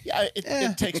itself. The yeah,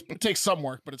 it takes some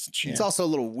work, but it's cheap. It's also a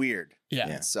little weird. Yeah.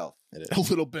 In itself. It is. A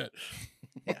little bit.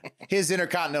 Yeah. His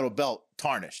intercontinental belt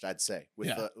tarnished, I'd say,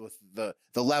 with the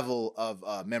level of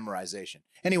memorization.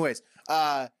 Anyways,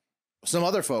 some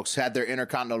other folks had their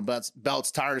intercontinental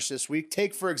belts tarnished this week.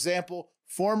 Take, for example,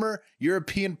 former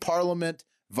European Parliament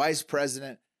Vice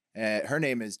President. Her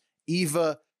name is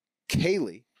Eva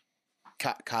Kaili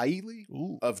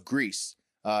of Greece.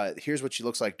 Here's what she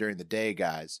looks like during the day,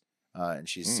 guys. And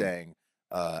she's saying,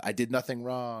 I did nothing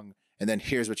wrong. And then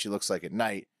here's what she looks like at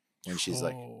night. And she's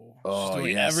like, she's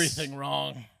doing everything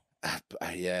wrong.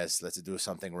 Yes, let's do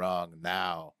something wrong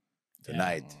now,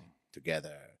 tonight,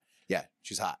 together. Yeah,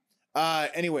 she's hot.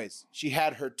 Anyways, she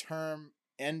had her term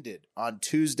ended on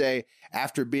Tuesday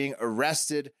after being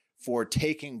arrested for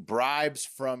taking bribes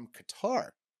from Qatar.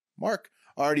 Mark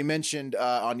already mentioned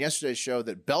on yesterday's show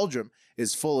that Belgium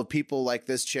is full of people like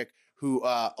this chick who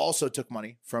also took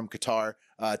money from Qatar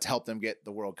to help them get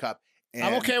the World Cup. And,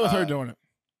 I'm okay with her doing it.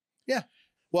 Yeah.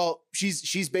 Well,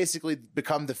 she's basically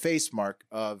become the face mark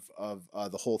of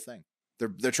the whole thing.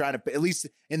 They're trying to, at least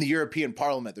in the European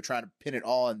Parliament, they're trying to pin it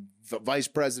all on Vice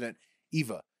President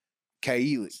Eva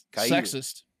Kaili.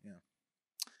 Sexist. Yeah.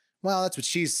 Well, that's what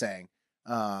she's saying.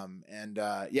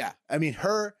 Yeah, I mean,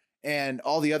 her and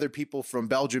all the other people from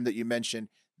Belgium that you mentioned,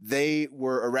 they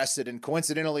were arrested, and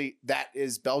coincidentally, that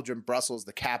is Belgium, Brussels,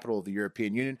 the capital of the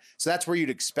European Union. So that's where you'd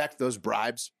expect those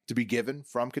bribes to be given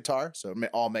from Qatar. So it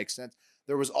all makes sense.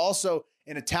 There was also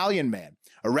an Italian man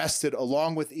arrested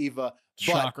along with Eva.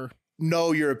 Shocker.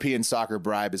 No European soccer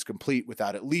bribe is complete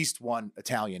without at least one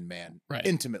Italian man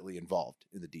intimately involved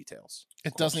in the details.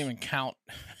 It doesn't even count.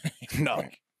 No.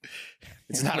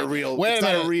 It's not a real. Wait it's a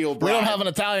minute. not a real bribe. We don't have an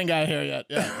Italian guy here yet.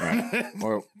 Yeah.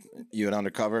 Or you an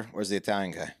undercover? Where's the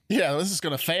Italian guy? Yeah, this is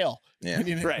gonna fail. Yeah.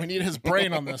 We need his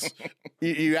brain on this.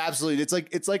 You absolutely.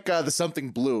 It's like the something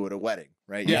blue at a wedding,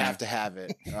 right? You have to have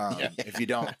it. If you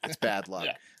don't, it's bad luck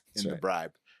in the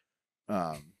bribe.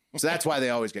 So that's why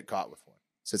they always get caught with one.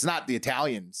 So it's not the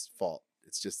Italians' fault.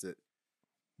 It's just that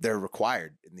they're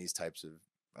required in these types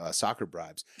of soccer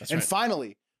bribes. That's and right.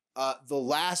 finally, the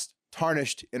last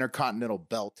tarnished intercontinental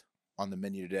belt on the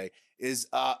menu today is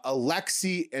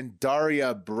Alexi and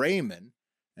Daria Brayman.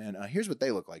 And here's what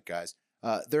they look like, guys.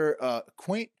 They're a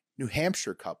quaint New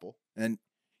Hampshire couple. And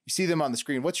you see them on the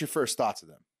screen. What's your first thoughts of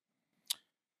them?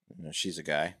 She's a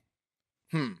guy.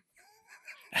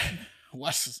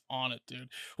 Wes is on it, dude.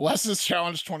 Wes is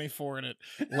challenge 24 in it,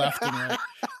 left and right.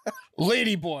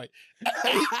 Lady boy.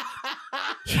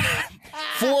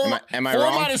 Four wrong?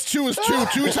 minus 2 is 2.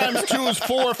 2 times 2 is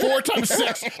 4. 4 times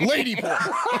 6. Lady boy.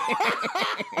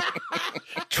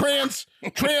 Trans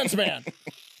man.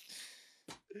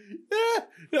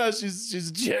 No, she's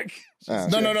a chick.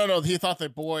 No. He thought the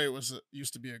boy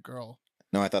used to be a girl.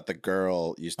 No, I thought the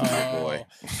girl used to be a boy.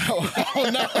 Oh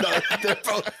no,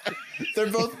 they're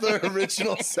both the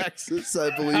original sexes,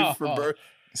 I believe, from birth.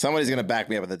 Somebody's gonna back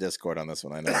me up in the Discord on this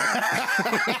one. I know.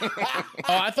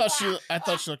 I thought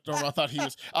she looked normal. I thought he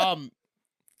was.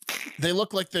 They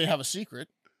look like they have a secret.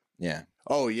 Yeah.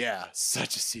 Oh yeah,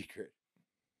 such a secret.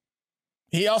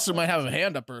 He also might have a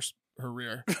hand up her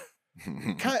rear.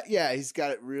 Yeah, he's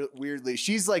got it weirdly.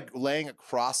 She's like laying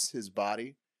across his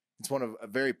body. It's one of a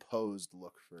very posed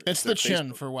look for. It's the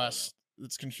chin for Wes.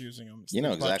 It's confusing him. You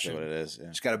know exactly what it is.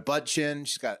 Yeah. She's got a butt chin.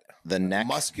 She's got the neck,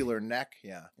 muscular neck.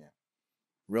 Yeah.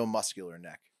 Real muscular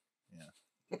neck.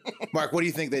 Yeah. Mark, what do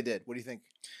you think they did? What do you think?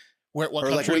 What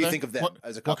country what do you think of them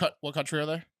as a couple? What country are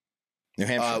they? New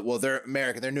Hampshire. Well, they're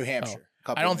American. They're New Hampshire.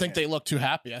 I don't think they look too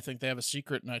happy. I think they have a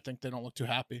secret, and I think they don't look too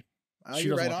happy. She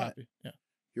you're doesn't right look on happy. Yeah.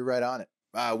 You're right on it.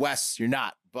 Wes, you're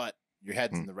not, but your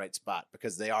head's in the right spot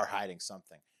because they are hiding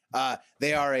something.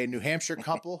 They are a New Hampshire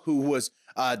couple who was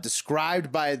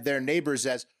described by their neighbors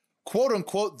as, quote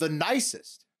unquote, the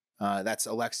nicest. That's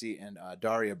Alexi and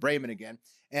Daria Brayman again.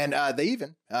 And they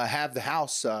even have the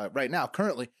house right now,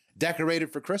 currently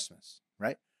decorated for Christmas,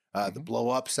 right? The blow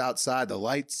ups outside, the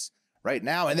lights right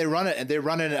now. And they run it, and they're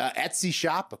running an Etsy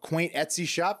shop, a quaint Etsy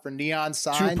shop for neon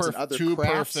signs and other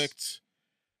crafts.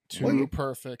 Too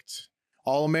perfect.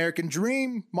 All American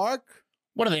dream, Mark.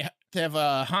 What do they have? They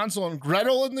have Hansel and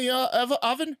Gretel in the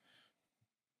oven?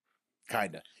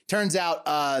 Kinda. Turns out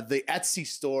the Etsy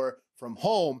store from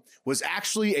home was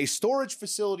actually a storage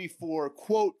facility for,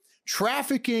 quote,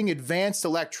 trafficking advanced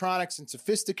electronics and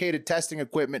sophisticated testing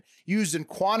equipment used in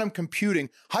quantum computing,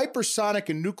 hypersonic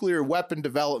and nuclear weapon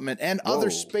development, and other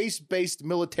space-based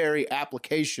military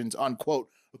applications, unquote,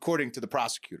 according to the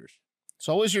prosecutors.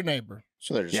 So is your neighbor.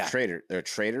 So they're just They're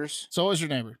traitors? So is your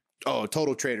neighbor. Oh,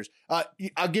 total traitors.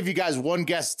 I'll give you guys one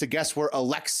guess to guess where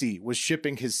Alexei was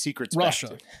shipping his secrets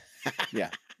Russia. back to. Yeah.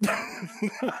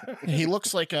 He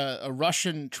looks like a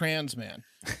Russian trans man.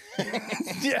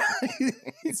 Yeah.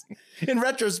 In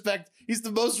retrospect, he's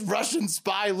the most Russian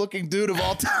spy looking dude of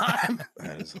all time.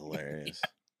 That is hilarious.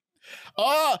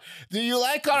 Oh, do you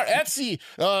like our Etsy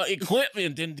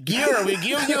equipment and gear?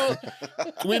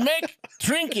 We make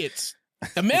trinkets.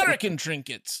 American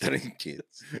trinkets.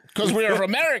 Because we are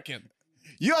American.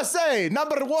 USA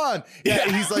 #1.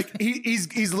 Yeah, he's like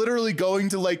he's literally going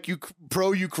to like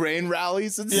pro-Ukraine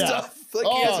rallies and stuff. Like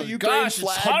he has a Ukraine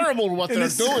flag. It's horrible what they're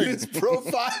doing. His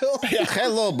profile. Yeah.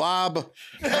 Hello, Bob.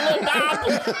 Hello,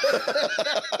 Bob.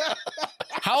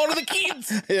 How are the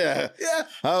kids? Yeah.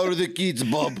 How are the kids,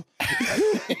 Bob?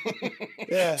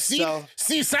 Yeah.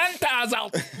 See Santa's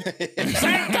out.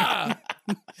 Santa.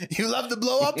 You love the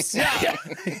blow-ups? Yeah.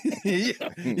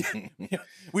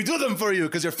 We do them for you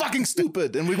because you're fucking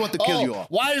stupid and we want to kill you all.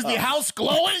 Why is the house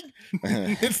glowing?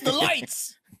 It's the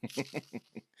lights.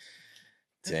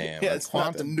 Damn. Yeah, it's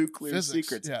quantum nuclear physics.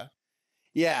 secrets. Yeah.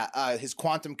 Yeah, his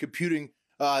quantum computing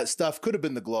stuff could have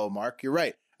been the glow, Mark. You're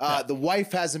right. The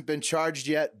wife hasn't been charged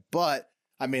yet, but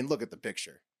I mean, look at the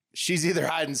picture. She's either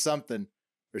hiding something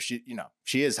or she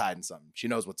is hiding something. She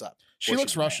knows what's up. She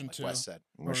looks Russian like too. Wes said.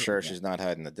 We're sure she's not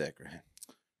hiding the dick, right?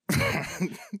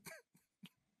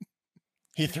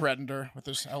 He threatened her with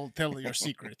this. I will tell you your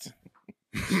secret.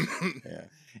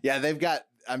 Yeah, they've got.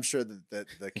 I'm sure that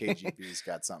the KGB's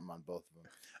got something on both of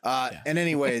them. And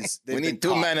anyways, we need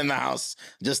two men in the house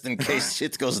just in case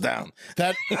shit goes down.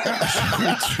 That.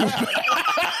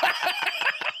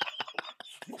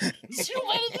 Two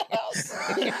men in the house.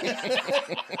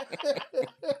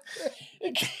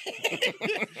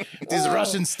 It is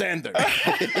Russian standard.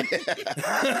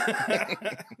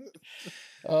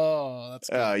 Oh, that's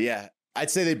good. Yeah. I'd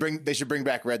say they should bring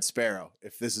back Red Sparrow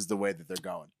if this is the way that they're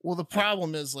going. Well, the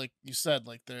problem is, like you said,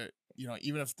 like they're,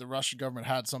 even if the Russian government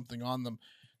had something on them,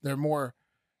 they're more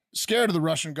scared of the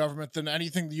Russian government than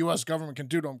anything the U.S. government can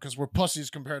do to them because we're pussies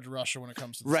compared to Russia when it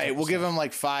comes to this right. We'll give them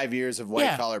like 5 years of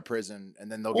white collar prison,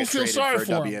 and then they'll get feel traded sorry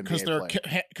for a WNBA player.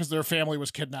 because their family was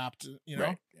kidnapped.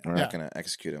 Right. We're not going to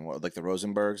execute them. What, like the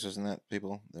Rosenbergs? Isn't that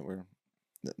people that were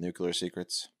the nuclear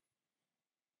secrets?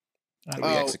 That we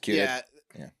executed.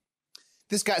 Yeah.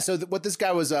 This guy. So what this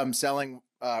guy was selling,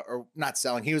 or not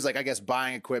selling, he was like, I guess,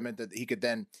 buying equipment that he could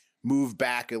then move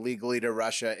back illegally to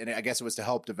Russia, and I guess it was to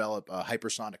help develop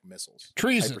hypersonic missiles.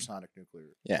 Treason. Hypersonic nuclear.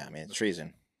 Yeah, I mean, it's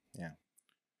treason. Yeah.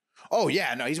 Oh,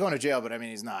 yeah. No, he's going to jail, but I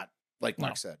mean, he's not, like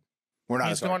Mark said. We're not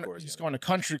he's going to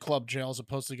country club jail as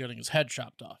opposed to getting his head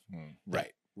chopped off.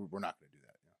 Right. We're not going to do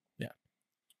that. Yeah.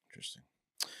 Interesting.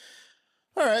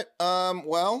 All right.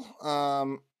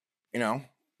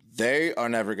 They are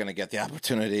never going to get the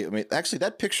opportunity. I mean, actually,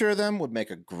 that picture of them would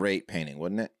make a great painting,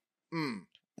 wouldn't it?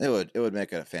 It would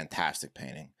make a fantastic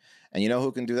painting. And you know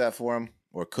who can do that for him,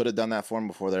 or could have done that for him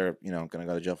before they're going to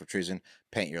go to jail for treason?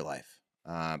 Paint Your Life.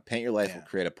 Paint Your Life will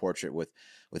create a portrait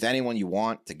with anyone you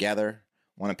want together.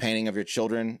 Want a painting of your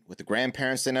children with the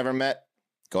grandparents they never met?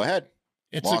 Go ahead.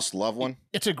 Lost loved one.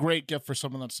 It's a great gift for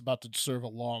someone that's about to serve a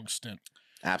long stint.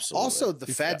 Absolutely. Also, the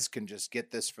feds can just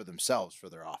get this for themselves for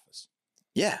their office.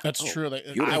 Yeah, that's true. They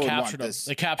captured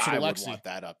Alexi. I would want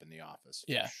that up in the office.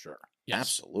 Yeah, for sure. Yes.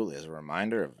 Absolutely, as a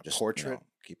reminder of just portrait.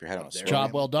 Keep your head on a swivel.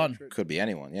 Job well done. Could be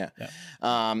anyone. Yeah.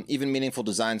 Even meaningful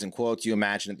designs and quotes. You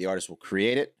imagine that the artist will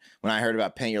create it. When I heard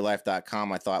about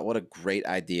paintyourlife.com, I thought, what a great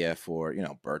idea for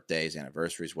birthdays,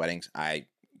 anniversaries, weddings. I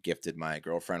gifted my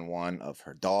girlfriend one of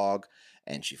her dog,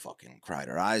 and she fucking cried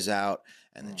her eyes out,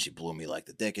 and then she blew me like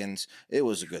the Dickens. It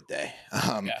was a good day.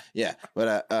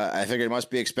 But I figured it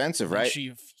must be expensive, right?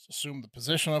 She assumed the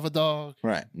position of a dog.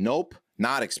 Right. Nope.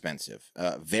 Not expensive.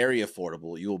 Very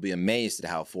affordable. You will be amazed at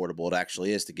how affordable it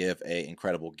actually is to give an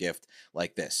incredible gift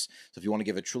like this. So if you want to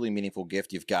give a truly meaningful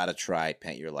gift, you've got to try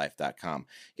paintyourlife.com.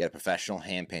 Get a professional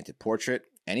hand-painted portrait,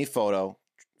 any photo,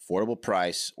 affordable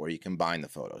price, or you combine the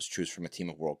photos. Choose from a team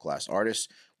of world-class artists.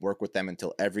 Work with them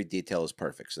until every detail is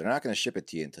perfect. So they're not going to ship it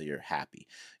to you until you're happy.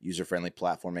 User-friendly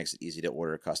platform makes it easy to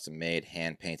order a custom-made,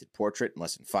 hand-painted portrait in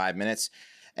less than 5 minutes.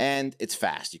 And it's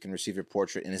fast. You can receive your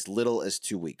portrait in as little as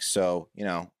 2 weeks. So,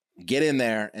 get in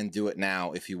there and do it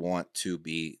now if you want to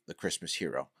be the Christmas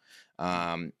hero.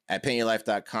 At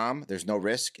paintyourlife.com, there's no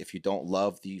risk. If you don't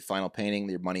love the final painting,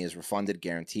 your money is refunded,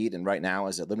 guaranteed. And right now,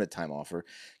 as a limited time offer,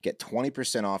 get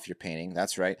 20% off your painting.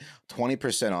 That's right,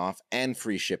 20% off and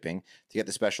free shipping. To get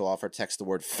the special offer, text the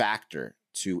word FACTOR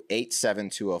to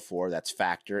 87204. That's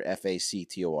FACTOR,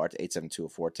 FACTOR, to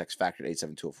 87204. Text FACTOR to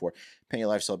 87204. Paint Your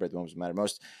Life, celebrate the moments that matter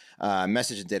most.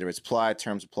 Message and data rates apply.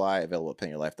 Terms apply. Available at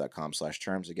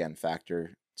paintyourlife.com/terms. Again,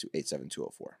 FACTOR to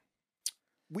 87204.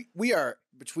 We are,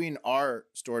 between our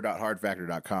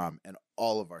store.hardfactor.com and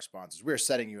all of our sponsors, we are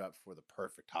setting you up for the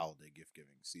perfect holiday gift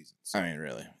giving season. So I mean,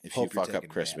 really, if you fuck up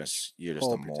Christmas, you're just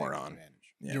a moron.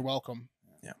 Yeah. You're welcome.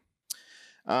 Yeah.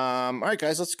 All right,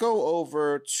 guys, let's go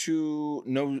over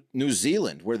to New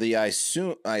Zealand, where I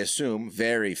assume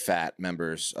very fat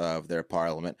members of their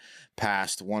parliament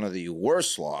passed one of the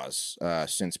worst laws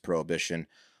since Prohibition.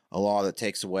 A law that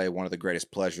takes away one of the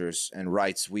greatest pleasures and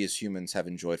rights we as humans have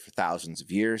enjoyed for thousands of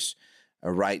years.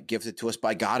 A right gifted to us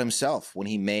by God himself when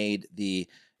he made the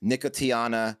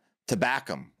Nicotiana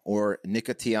tabacum, or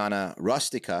Nicotiana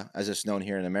rustica, as it's known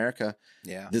here in America,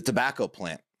 the tobacco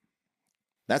plant.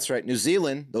 That's right. New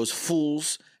Zealand, those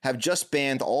fools, have just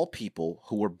banned all people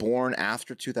who were born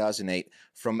after 2008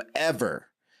 from ever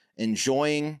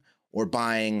enjoying or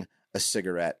buying a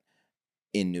cigarette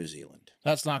in New Zealand.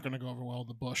 That's not going to go over well in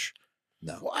the bush.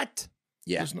 No. What?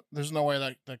 Yeah. There's no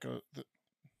way that goes.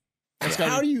 That's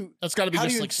got to be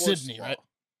just like Sydney, right?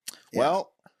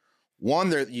 Well, one,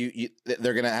 they're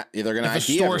gonna if ID a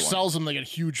store everyone. sells them, they get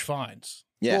huge fines.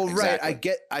 Yeah, well, exactly.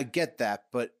 right. I get that,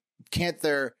 but can't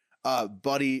their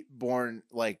buddy born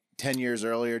like 10 years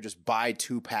earlier just buy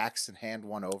 2 packs and hand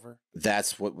one over?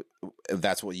 That's what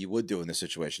you would do in this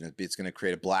situation. It's going to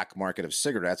create a black market of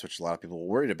cigarettes, which a lot of people were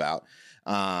worried about.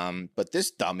 But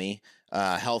this dummy,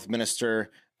 Health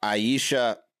Minister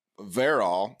Aisha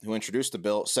Verrall, who introduced the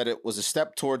bill, said it was a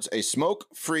step towards a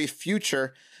smoke-free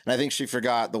future. And I think she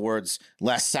forgot the words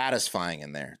 "less satisfying"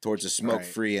 in there. Towards a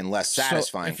smoke-free and less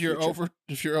satisfying. So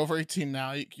if you're over 18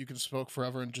 now, you can smoke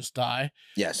forever and just die.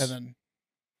 Yes. And then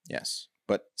yes.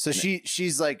 But so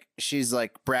she's like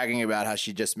bragging about how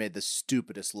she just made the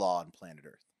stupidest law on planet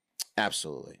Earth.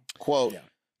 Absolutely. Quote. Yeah.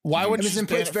 Why would it's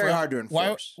very hard to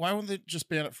enforce? Why wouldn't they just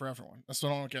ban it for everyone? That's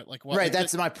what I don't get. Like, what, right,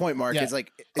 that's my point, Mark. Yeah. It's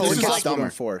like this is like to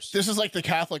enforce. This is like the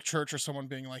Catholic Church or someone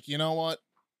being like, you know what?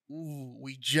 Ooh,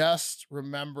 we just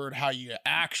remembered how you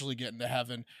actually get into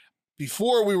heaven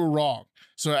before we were wrong.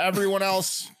 So everyone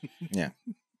else,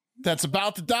 that's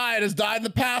about to die and has died in the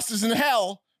past is in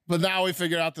hell. But now we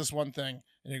figured out this one thing,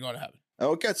 and you're going to heaven.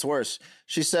 Oh, it gets worse.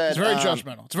 She said it's very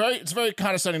judgmental. It's very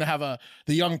condescending to have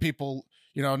the young people,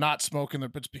 not smoking.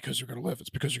 It's because you're going to live. It's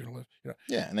because you're going to live.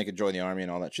 Yeah, and they could join the army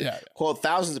and all that shit. Yeah. Quote: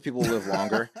 thousands of people will live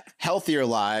longer, healthier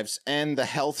lives, and the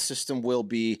health system will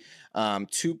be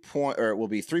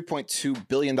 $3.2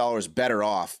 billion better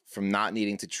off from not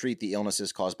needing to treat the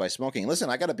illnesses caused by smoking. Listen,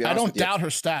 I got to be honest. I don't doubt her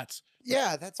stats.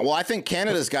 Yeah, well, I think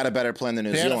Canada's got a better plan than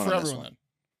New Zealand for on this everyone, one.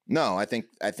 No, I think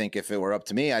if it were up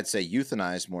to me, I'd say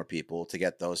euthanize more people to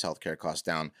get those healthcare costs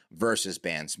down versus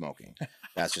ban smoking.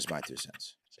 That's just my 2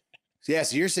 cents. Yeah,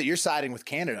 so you're siding with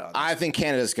Canada on this. I think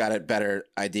Canada's got a better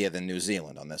idea than New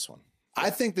Zealand on this one. I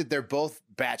think that they're both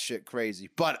batshit crazy,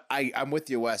 but I'm with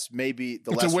you, Wes. Maybe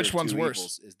the So lesser which of one's two worse?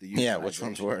 evils is the which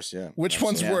one's worse? Yeah, Which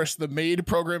one's worse, the MAID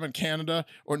program in Canada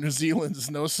or New Zealand's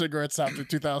no cigarettes after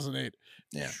 2008?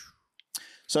 Yeah.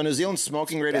 So New Zealand's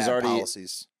smoking rate is already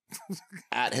policies.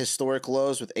 at historic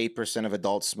lows, with 8% of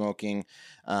adults smoking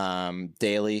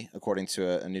daily, according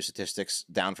to a new statistics,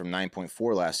 down from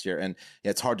 9.4 last year. And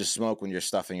it's hard to smoke when you're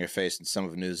stuffing your face in some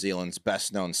of New Zealand's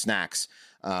best known snacks,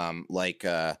 like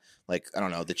I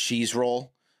don't know, the cheese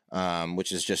roll,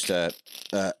 which is just a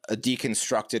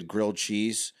deconstructed grilled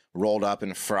cheese rolled up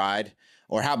and fried.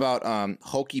 Or how about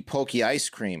hokey pokey ice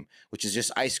cream, which is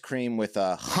just ice cream with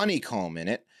honeycomb in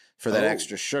it for that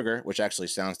extra sugar, which actually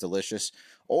sounds delicious.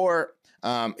 Or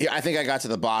I think I got to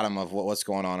the bottom of what's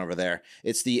going on over there.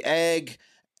 It's the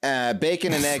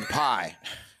bacon and egg pie,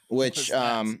 which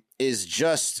is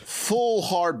just full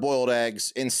hard-boiled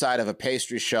eggs inside of a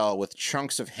pastry shell with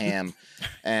chunks of ham.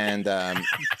 And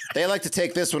they like to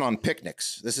take this one on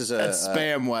picnics. This is That's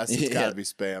spam, Wes. It's got to be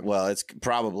spam. Well, it's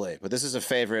probably, but this is a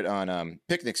favorite on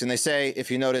picnics. And they say,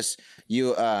 if you notice,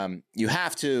 you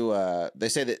have to. They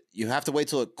say that you have to wait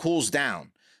till it cools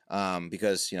down.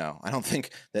 Because, I don't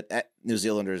think that New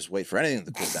Zealanders wait for anything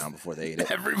to cool down before they eat it.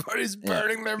 Everybody's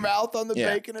burning their mouth on the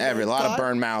bacon. And a lot of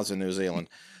burned mouths in New Zealand.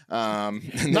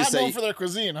 Not known for their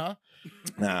cuisine, huh?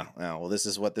 No. Well, this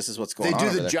is what's going on. They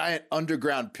do the there. giant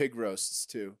underground pig roasts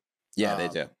too. Yeah, they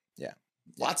do. Yeah.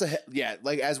 Lots of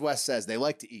like as Wes says, they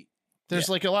like to eat. There's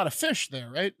like a lot of fish there,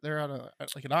 right? They're on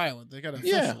like an island. They got to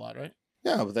fish a lot, right?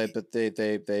 Yeah, but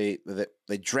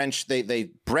they drench they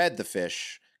bread the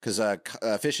fish. Because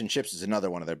fish and chips is another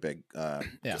one of their big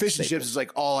fish and chips is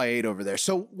like all I ate over there.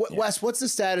 So Wes, what's the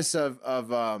status of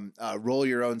roll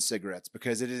your own cigarettes?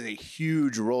 Because it is a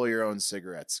huge roll your own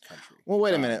cigarettes country. Well,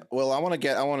 wait a minute. Well, I want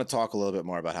to talk a little bit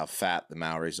more about how fat the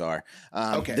Maoris are.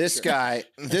 This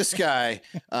guy,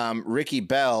 Ricky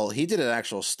Bell, he did an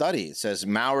actual study. It says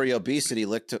Maori obesity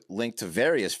linked to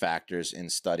various factors in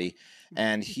study.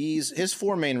 And his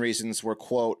four main reasons were,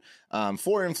 quote,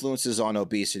 4 influences on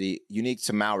obesity unique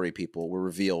to Maori people were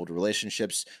revealed.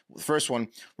 Relationships. The first one,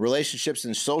 relationships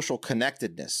and social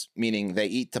connectedness, meaning they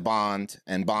eat to bond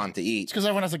and bond to eat. It's because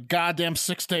everyone has a goddamn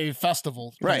 6-day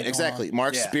festival. Right, exactly.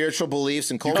 Mark's spiritual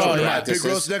beliefs and cultural practices.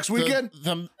 Big roast next weekend.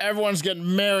 Everyone's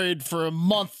getting married for a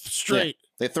month straight. Yeah.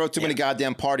 They throw too many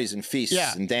goddamn parties and feasts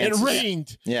and dances. It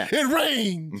rained. Yeah. It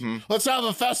rained. Mm-hmm. Let's have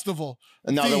a festival.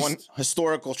 Another one,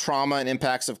 historical trauma and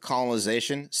impacts of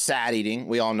colonization, sad eating.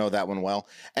 We all know that one well.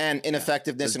 And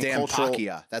ineffectiveness and cultural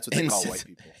that's what they call white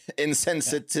people.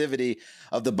 Insensitivity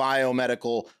of the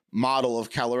biomedical model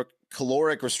of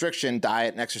caloric restriction,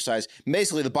 diet, and exercise.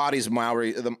 Basically,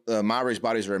 the Maori's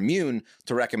bodies are immune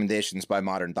to recommendations by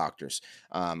modern doctors.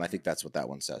 I think that's what that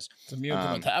one says. It's immune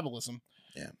to metabolism.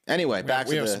 Yeah. Anyway, we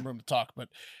have some room to talk, but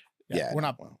we're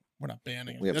not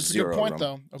banning it. That's a good point,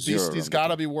 though. Obesity's got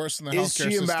to be worse in the healthcare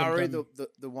system. Is she a Maori,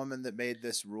 the woman that made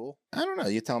this rule? I don't know.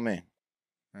 You tell me.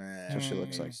 That's what she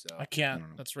looks like. So. I can't.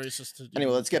 That's racist.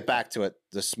 Anyway, let's get back to it.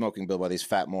 The smoking bill by these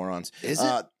fat morons. Is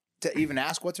it to even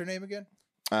ask what's her name again?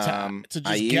 To just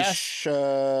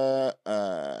Aisha.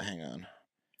 Hang on.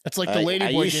 It's like the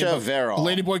Ladyboy Aisha game. Verrill. The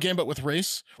Ladyboy game, but with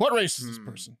race. What race is this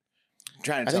person? I'm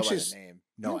trying to tell by the name.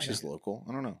 No, she's local.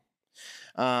 I don't know.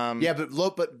 Yeah, but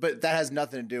that has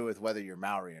nothing to do with whether you're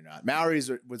Maori or not.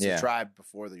 Maoris was a tribe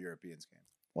before the Europeans came.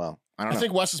 Well, I don't know. I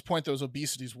think Wes's point, though, is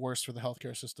obesity is worse for the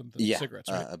healthcare system than cigarettes,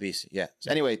 right? Obesity, yeah.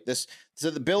 Anyway, so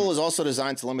the bill is also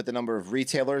designed to limit the number of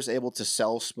retailers able to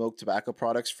sell smoked tobacco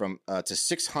products from to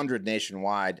 600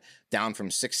 nationwide, down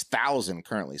from 6,000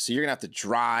 currently. So you're going to have to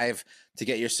drive to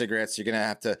get your cigarettes. You're going to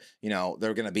have to,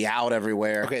 they're going to be out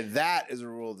everywhere. Okay, that is a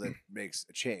rule that makes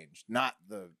a change, not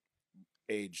the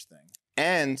age thing.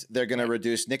 And they're going to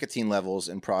reduce nicotine levels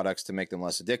in products to make them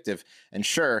less addictive. And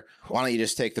sure, why don't you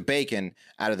just take the bacon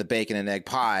out of the bacon and egg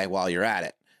pie while you're at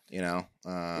it?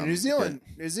 New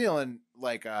Zealand,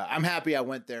 like I'm happy I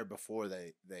went there before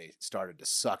they started to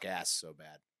suck ass so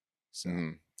bad. So,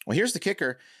 well, here's the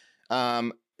kicker.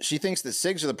 She thinks that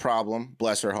cigs are the problem.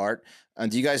 Bless her heart.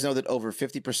 Do you guys know that over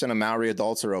 50% of Maori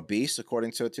adults are obese,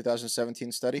 according to a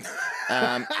 2017 study?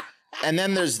 And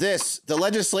then there's this. The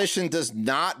legislation does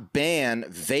not ban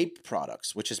vape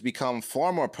products, which has become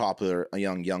far more popular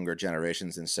among younger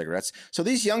generations than cigarettes. So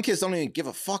these young kids don't even give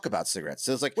a fuck about cigarettes.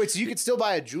 So it's like, wait, so you can still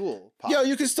buy a Juul pop? Yeah,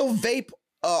 you can still vape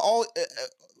no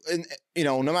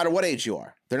matter what age you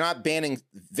are. They're not banning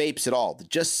vapes at all. They're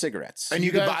just cigarettes. And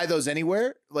you can buy those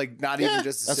anywhere? Like not even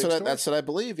just the that's what I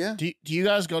believe, yeah. Do you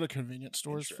guys go to convenience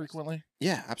stores frequently?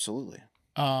 Yeah, absolutely.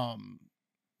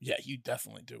 Yeah, you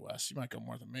definitely do, Wes. You might go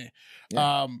more than me.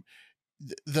 Yeah.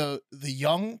 The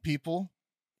young people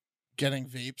getting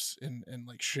vapes in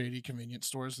like shady convenience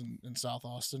stores in South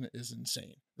Austin is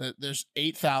insane. There's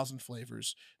 8,000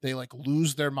 flavors. They like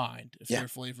lose their mind if their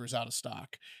flavor is out of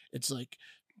stock. It's like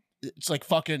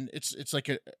fucking, it's like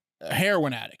a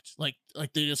heroin addict. Like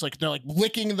they're like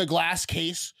licking the glass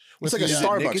case with it's like a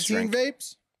Starbucks nicotine drink.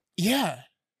 vapes. Yeah.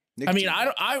 Nicotine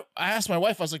I asked my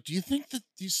wife, I was like, do you think that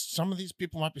some of these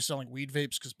people might be selling weed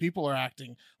vapes? Because people are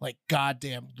acting like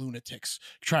goddamn lunatics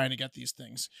trying to get these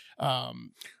things. No,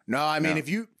 I mean, if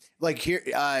you like here,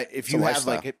 if you have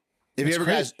like, have you ever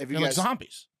guys, have you guys like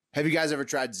zombies? Have you guys ever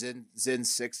tried Zen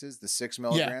 6s, the 6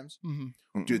 milligrams? Yeah.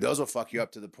 Mm-hmm. Dude, those will fuck you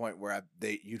up to the point where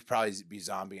you'd probably be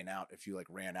zombieing out if you like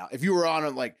ran out. If you were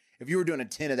on if you were doing a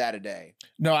 10 of that a day.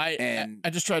 No, I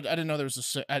just tried. I didn't know there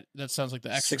was that sounds like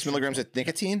the extra 6 milligrams of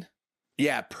nicotine.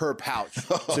 Yeah, per pouch.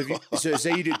 So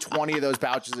say you do 20 of those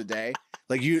pouches a day,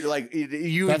 you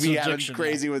would be having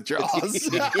crazy withdrawals.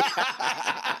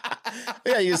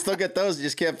 Yeah, you can still get those. You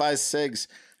just can't buy cigs.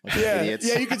 Yeah,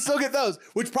 you can still get those,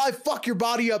 which probably fuck your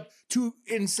body up to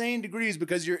insane degrees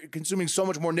because you're consuming so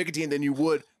much more nicotine than you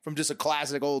would from just a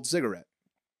classic old cigarette.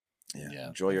 Yeah.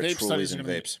 Enjoy your Trulies and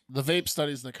vapes. The vape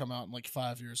studies that come out in like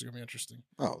 5 years are going to be interesting.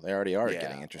 Oh, they already are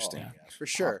getting interesting. Oh, yeah, for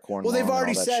sure. Popcorn Well, they've lawn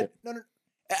already and all that said, shit. no,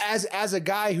 as a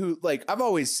guy who, like, I've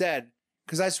always said,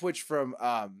 because I switched from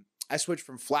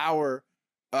flower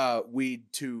weed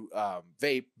to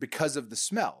vape because of the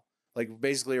smell. Like,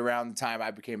 basically around the time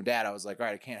I became a dad, I was like, all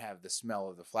right, I can't have the smell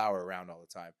of the flower around all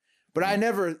the time. But I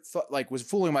never thought, like, was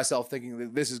fooling myself thinking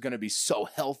that this is going to be so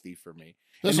healthy for me.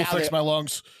 This will fix my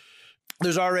lungs.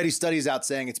 There's already studies out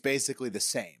saying it's basically the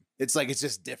same. It's like, it's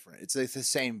just different. It's like the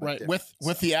same, but right. different.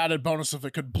 With the added bonus of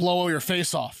it could blow your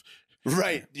face off.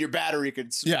 Right. Your battery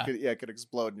could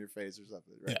explode in your face or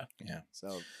something. Right? Yeah.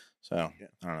 So I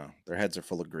don't know. Their heads are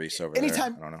full of grease over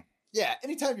anytime, there. I don't know. Yeah,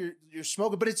 anytime you're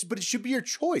smoking, but it should be your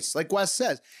choice. Like Wes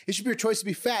says, it should be your choice to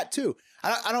be fat too.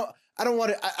 I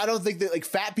don't think that like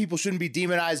fat people shouldn't be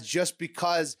demonized just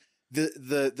because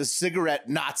the cigarette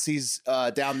Nazis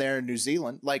down there in New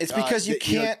Zealand. Like it's because you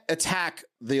can't attack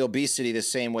the obesity the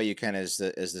same way you can as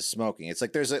the smoking. It's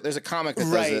like there's a comic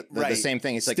that does the same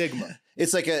thing. It's like stigma.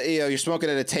 It's like you're smoking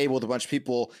at a table with a bunch of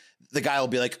people. The guy will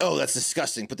be like, "Oh, that's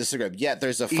disgusting. Put the cigarette." Yet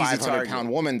there's a 500-pound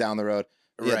woman down the road.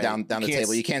 Yeah, down the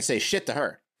table. You can't say shit to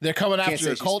her. They're coming after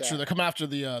your culture. They're coming after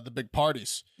the big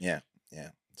parties. Yeah.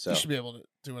 So you should be able to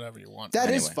do whatever you want.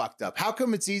 That is fucked up. How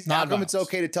come it's easy? How come it's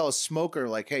okay to tell a smoker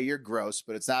like, "Hey, you're gross,"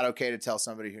 but it's not okay to tell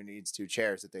somebody who needs 2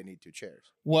 chairs that they need 2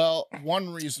 chairs? Well, one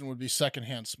reason would be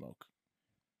secondhand smoke.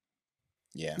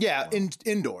 Yeah. Yeah.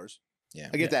 Indoors. Yeah.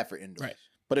 I get that for indoors. Right.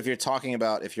 But if you're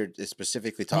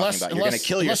specifically talking about, you're going to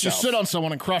kill yourself. Unless you sit on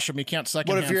someone and crush them, you can't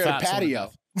secondhand. What if you're at a patio?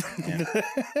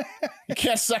 You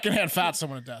can't secondhand fat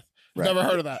someone to death. Right. Never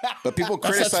heard of that. But people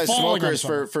criticize smokers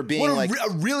for being like a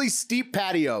really steep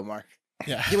patio, Mark.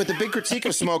 Yeah. But the big critique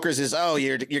of smokers is, oh,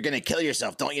 you're going to kill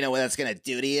yourself. Don't you know what that's going to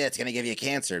do to you? It's going to give you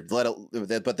cancer.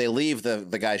 But they leave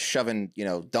the guy shoving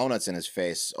donuts in his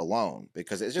face alone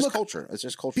because it's just culture. It's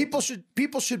just culture.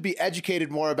 People should be educated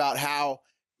more about how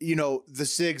the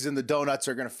cigs and the donuts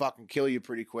are going to fucking kill you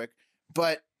pretty quick.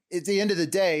 But at the end of the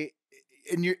day,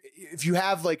 if you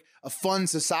have like a fun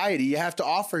society, you have to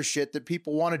offer shit that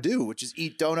people want to do, which is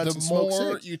eat donuts and smoke cigs. The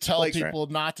more you tell people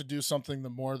not to do something, the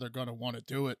more they're going to want to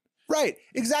do it. Right.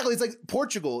 Exactly. It's like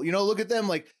Portugal, look at them.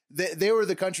 Like they were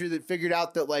the country that figured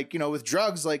out that with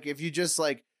drugs, like if you just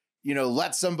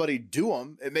let somebody do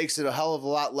them, it makes it a hell of a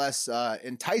lot less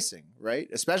enticing, right?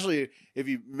 Especially if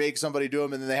you make somebody do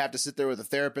them and then they have to sit there with a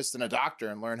therapist and a doctor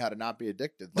and learn how to not be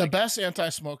addicted. The best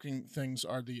anti-smoking things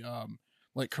are the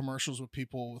commercials with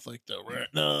people with like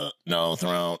the no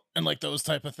throat and like those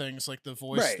type of things, like the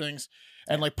voice things,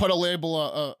 and like put a label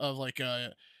of like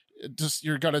just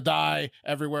you're gonna die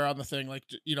everywhere on the thing. Like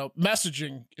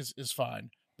messaging is fine,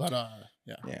 but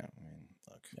yeah. I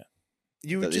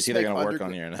mean, look, it's either gonna work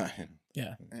on you or not.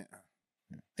 Yeah.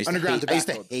 I used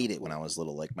to hate it when I was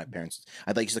little. Like my parents,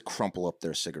 I'd used to crumple up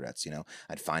their cigarettes.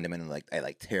 I'd find them and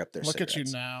I tear up their cigarettes. Look at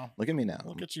you now. Look at me now.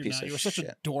 Look at you now. You were such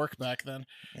a dork back then.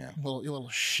 Yeah. You little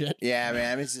shit. Yeah,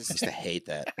 man. I used to hate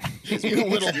that. You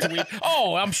little dweeb.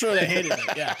 Oh, I'm sure they hated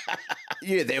it. Yeah.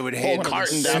 Yeah, they would hate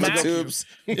carton down the tubes.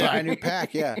 Buy a new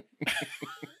pack. Yeah.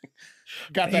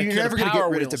 Got that. You're never gonna get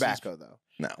rid of tobacco though.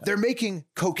 No. They're making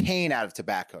cocaine out of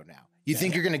tobacco now. You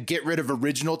think you're going to get rid of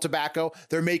original tobacco?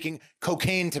 They're making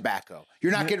cocaine tobacco.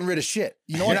 You're not getting rid of shit.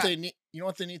 You know what they need? You know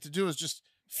what they need to do is just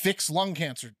fix lung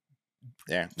cancer.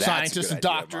 Yeah, scientists and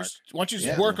doctors. Why don't you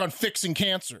just work on fixing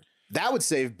cancer? That would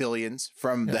save billions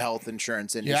from the health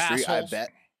insurance industry. I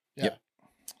bet. Yeah,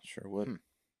 sure would.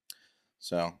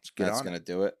 So that's going to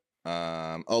do it.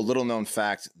 Little known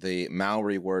fact: the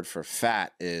Maori word for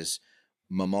fat is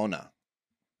mamona.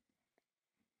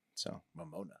 So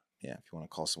mamona. Yeah, if you want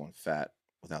to call someone fat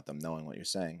without them knowing what you're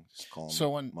saying, just call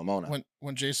them mamona.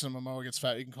 When Jason Momoa gets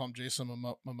fat, you can call him Jason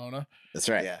Mamona. That's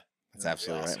right. Yeah, that's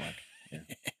absolutely awesome. right,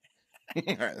 Mike.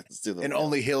 Yeah. All right, let's do the. And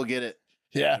only he'll get it.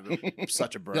 Yeah,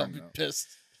 such a burn. He'll be pissed.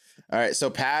 All right, so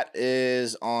Pat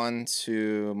is on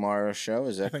to Mario's show.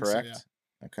 Is that correct? So,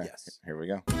 yeah. Okay. Yes. Here we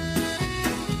go.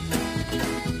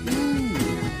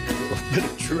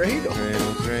 Dreidel.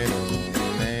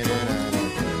 Made it out.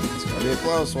 It's gonna be a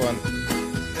close one.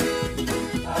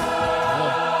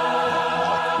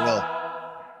 Will.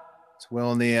 It's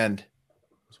Will in the end.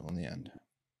 It's Will in the end.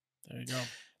 There you go.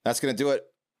 That's gonna do it.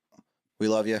 We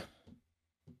love you.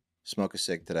 Smoke a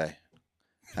cig today.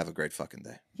 Have a great fucking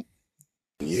day.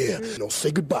 Yeah. No,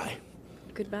 say goodbye.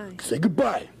 Goodbye. Say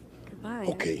goodbye. Goodbye.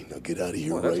 Okay, now get out of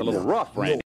here Well, right now. that's a little rough,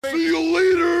 Randy. No.